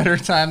 What better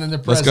time than the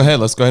Let's present? go ahead.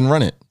 Let's go ahead and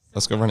run it.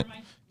 Let's go run it.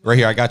 Right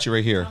here. I got you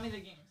right here. Tell me the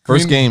game.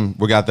 First game,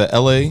 we got the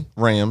LA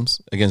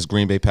Rams against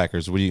Green Bay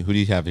Packers. Who do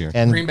you have here?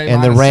 And Green Bay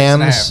and the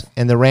minus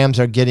 6.5. Rams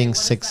are getting What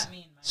does 6. that mean,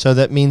 Mike? So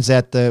that means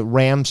that the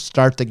Rams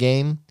start the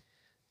game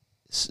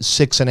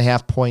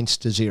 6.5 points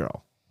to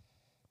 0.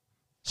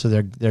 So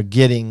they're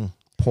getting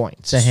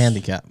points. It's a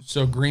handicap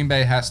So Green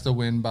Bay has to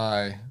win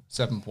by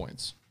 7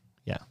 points.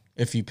 Yeah,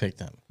 if you pick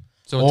them.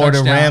 So a Or the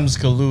touchdown. Rams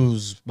could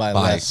lose by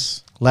By-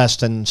 less, less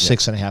than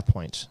 6.5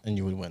 points. and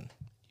you would win.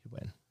 You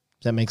win.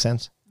 that make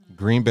sense?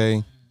 Green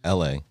Bay,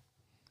 LA. I'm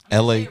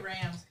gonna LA. say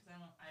Rams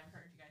because I've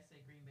heard you guys say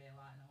Green Bay a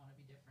lot, and I want to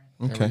be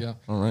different. There Okay. we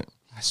go. All right.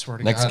 I swear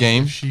to Next God,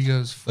 game. if she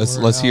goes.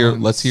 Let's hear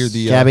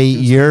the Gabby,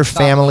 your top of the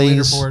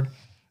family's, leaderboard.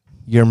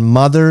 your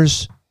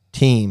mother's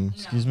team,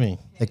 Excuse me.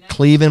 the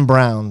Cleveland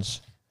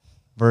Browns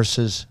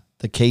versus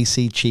the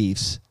KC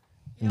Chiefs.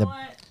 You know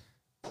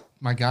what?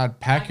 My God,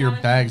 pack I your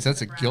gotta bags. do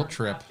That's a the guilt Browns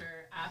trip.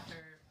 After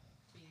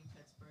beating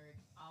Pittsburgh,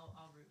 I'll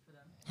root for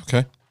them.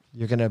 Okay.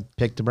 You're gonna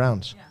pick the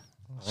Browns. Yeah.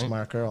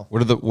 Smart girl.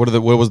 What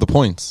was the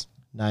points?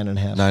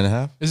 9.5.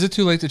 9.5? Is it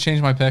too late to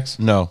change my picks?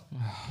 No.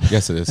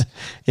 Yes, it is.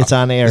 It's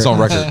on air. It's on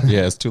record.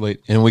 Yeah, it's too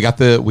late. And we have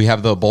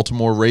the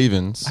Baltimore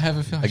Ravens I have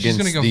a feeling she's against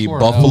gonna go the 4-0.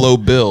 Buffalo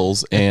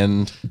Bills,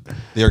 and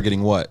they are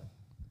getting what?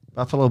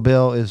 Buffalo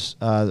Bill is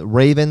the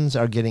Ravens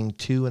are getting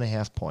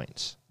 2.5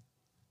 points.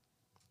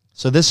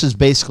 So this is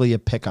basically a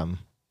pick 'em.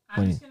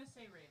 I'm just gonna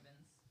say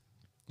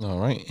Ravens. All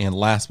right. And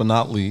last but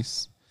not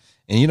least,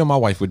 and you know my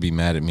wife would be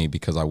mad at me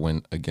because I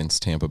went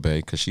against Tampa Bay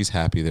because she's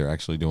happy they're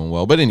actually doing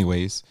well. But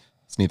anyways,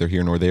 it's neither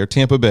here nor there.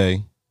 Tampa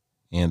Bay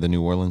and the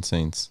New Orleans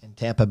Saints. And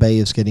Tampa Bay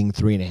is getting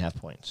 3.5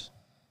 points.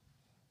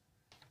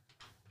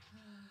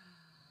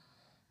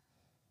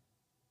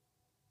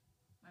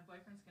 My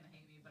boyfriend's gonna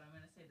hate me, but I'm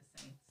gonna say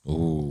the Saints.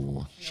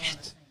 Ooh.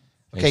 Shit.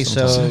 Okay,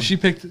 Sometimes- so She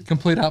picked the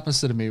complete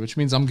opposite of me, which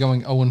means I'm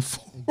going 0-4.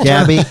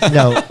 Gabby,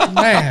 no,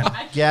 Man,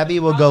 Gabby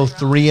will go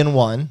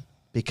 3-1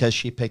 because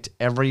she picked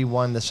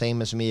everyone the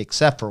same as me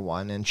except for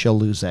one, and she'll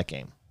lose that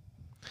game.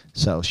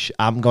 So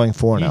I'm going You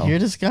 4-0. hear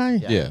this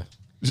guy? Yeah.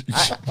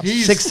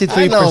 63%.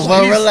 I know,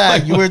 but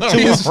relax. You were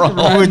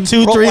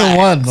 2, 3, and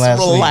 1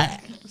 last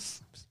week.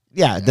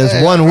 Yeah,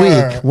 there's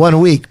 1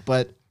 week,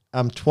 but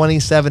I'm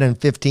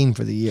 27-15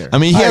 for the year. I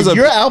mean, he has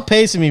You're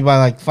outpacing me by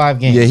like 5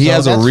 games. he so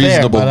has a that's fair,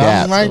 reasonable but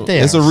gap. I'm right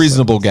there. It's a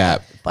reasonable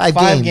gap. Five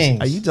five games.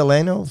 games. Are you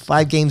Delano?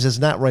 5 games is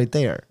not right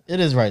there. It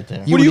is right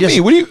there. What do you were just-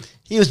 mean? What do you?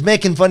 He was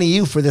making fun of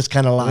you for this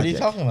kind of logic. What are you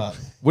talking about?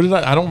 What did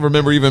I don't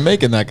remember even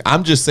making that.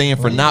 I'm just saying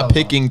for are you not talking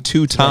picking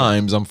 2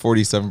 times, I'm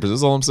 47%.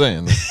 That's all I'm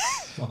saying.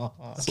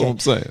 That's all I'm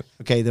saying.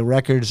 Okay, the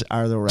records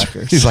are the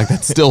records. He's like,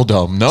 that's still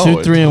dumb. No.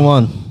 2, 3, and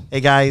 1. Hey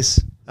guys,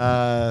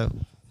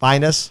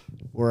 find us.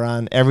 We're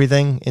on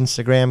everything.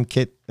 Instagram,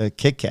 Kit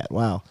Kat.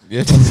 Wow.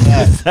 Yeah.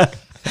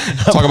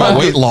 Talk about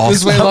weight loss.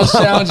 this weight loss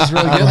challenge is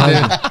really getting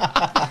it.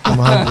 I'm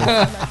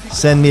hungry.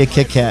 Send me a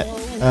Kit Kat.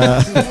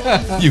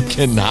 You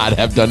cannot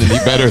have done any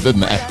better than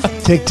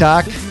that.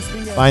 TikTok.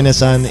 Find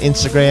us on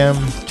Instagram,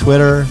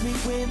 Twitter,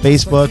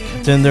 Facebook,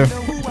 Tinder.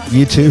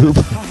 YouTube.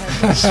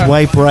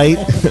 Swipe right.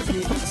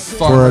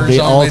 For the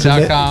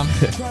ultimate.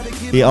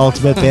 FarmersOnly.com. The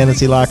ultimate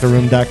fantasy locker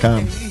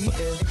room.com.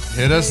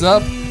 Hit us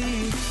up.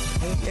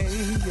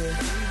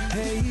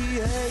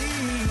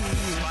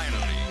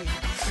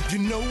 You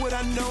know what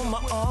I know,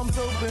 my arms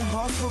open,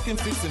 heart broken,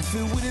 fixing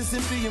filled with this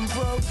empty and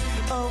broke.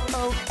 Oh,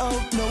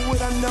 know what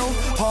I know,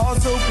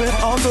 hearts open,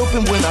 arms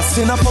open. When I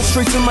sin, I fall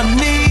straight to my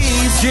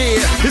knees. Yeah,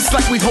 it's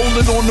like we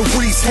holding on to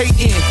what he's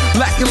hating.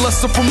 Lacking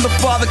luster from the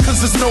Father,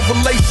 cause there's no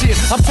relation.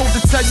 I'm told to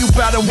tell you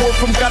about a word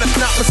from God, if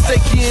not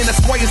mistaken. That's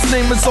why his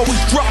name is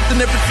always dropped in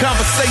every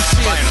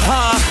conversation.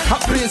 I've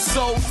been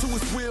sold to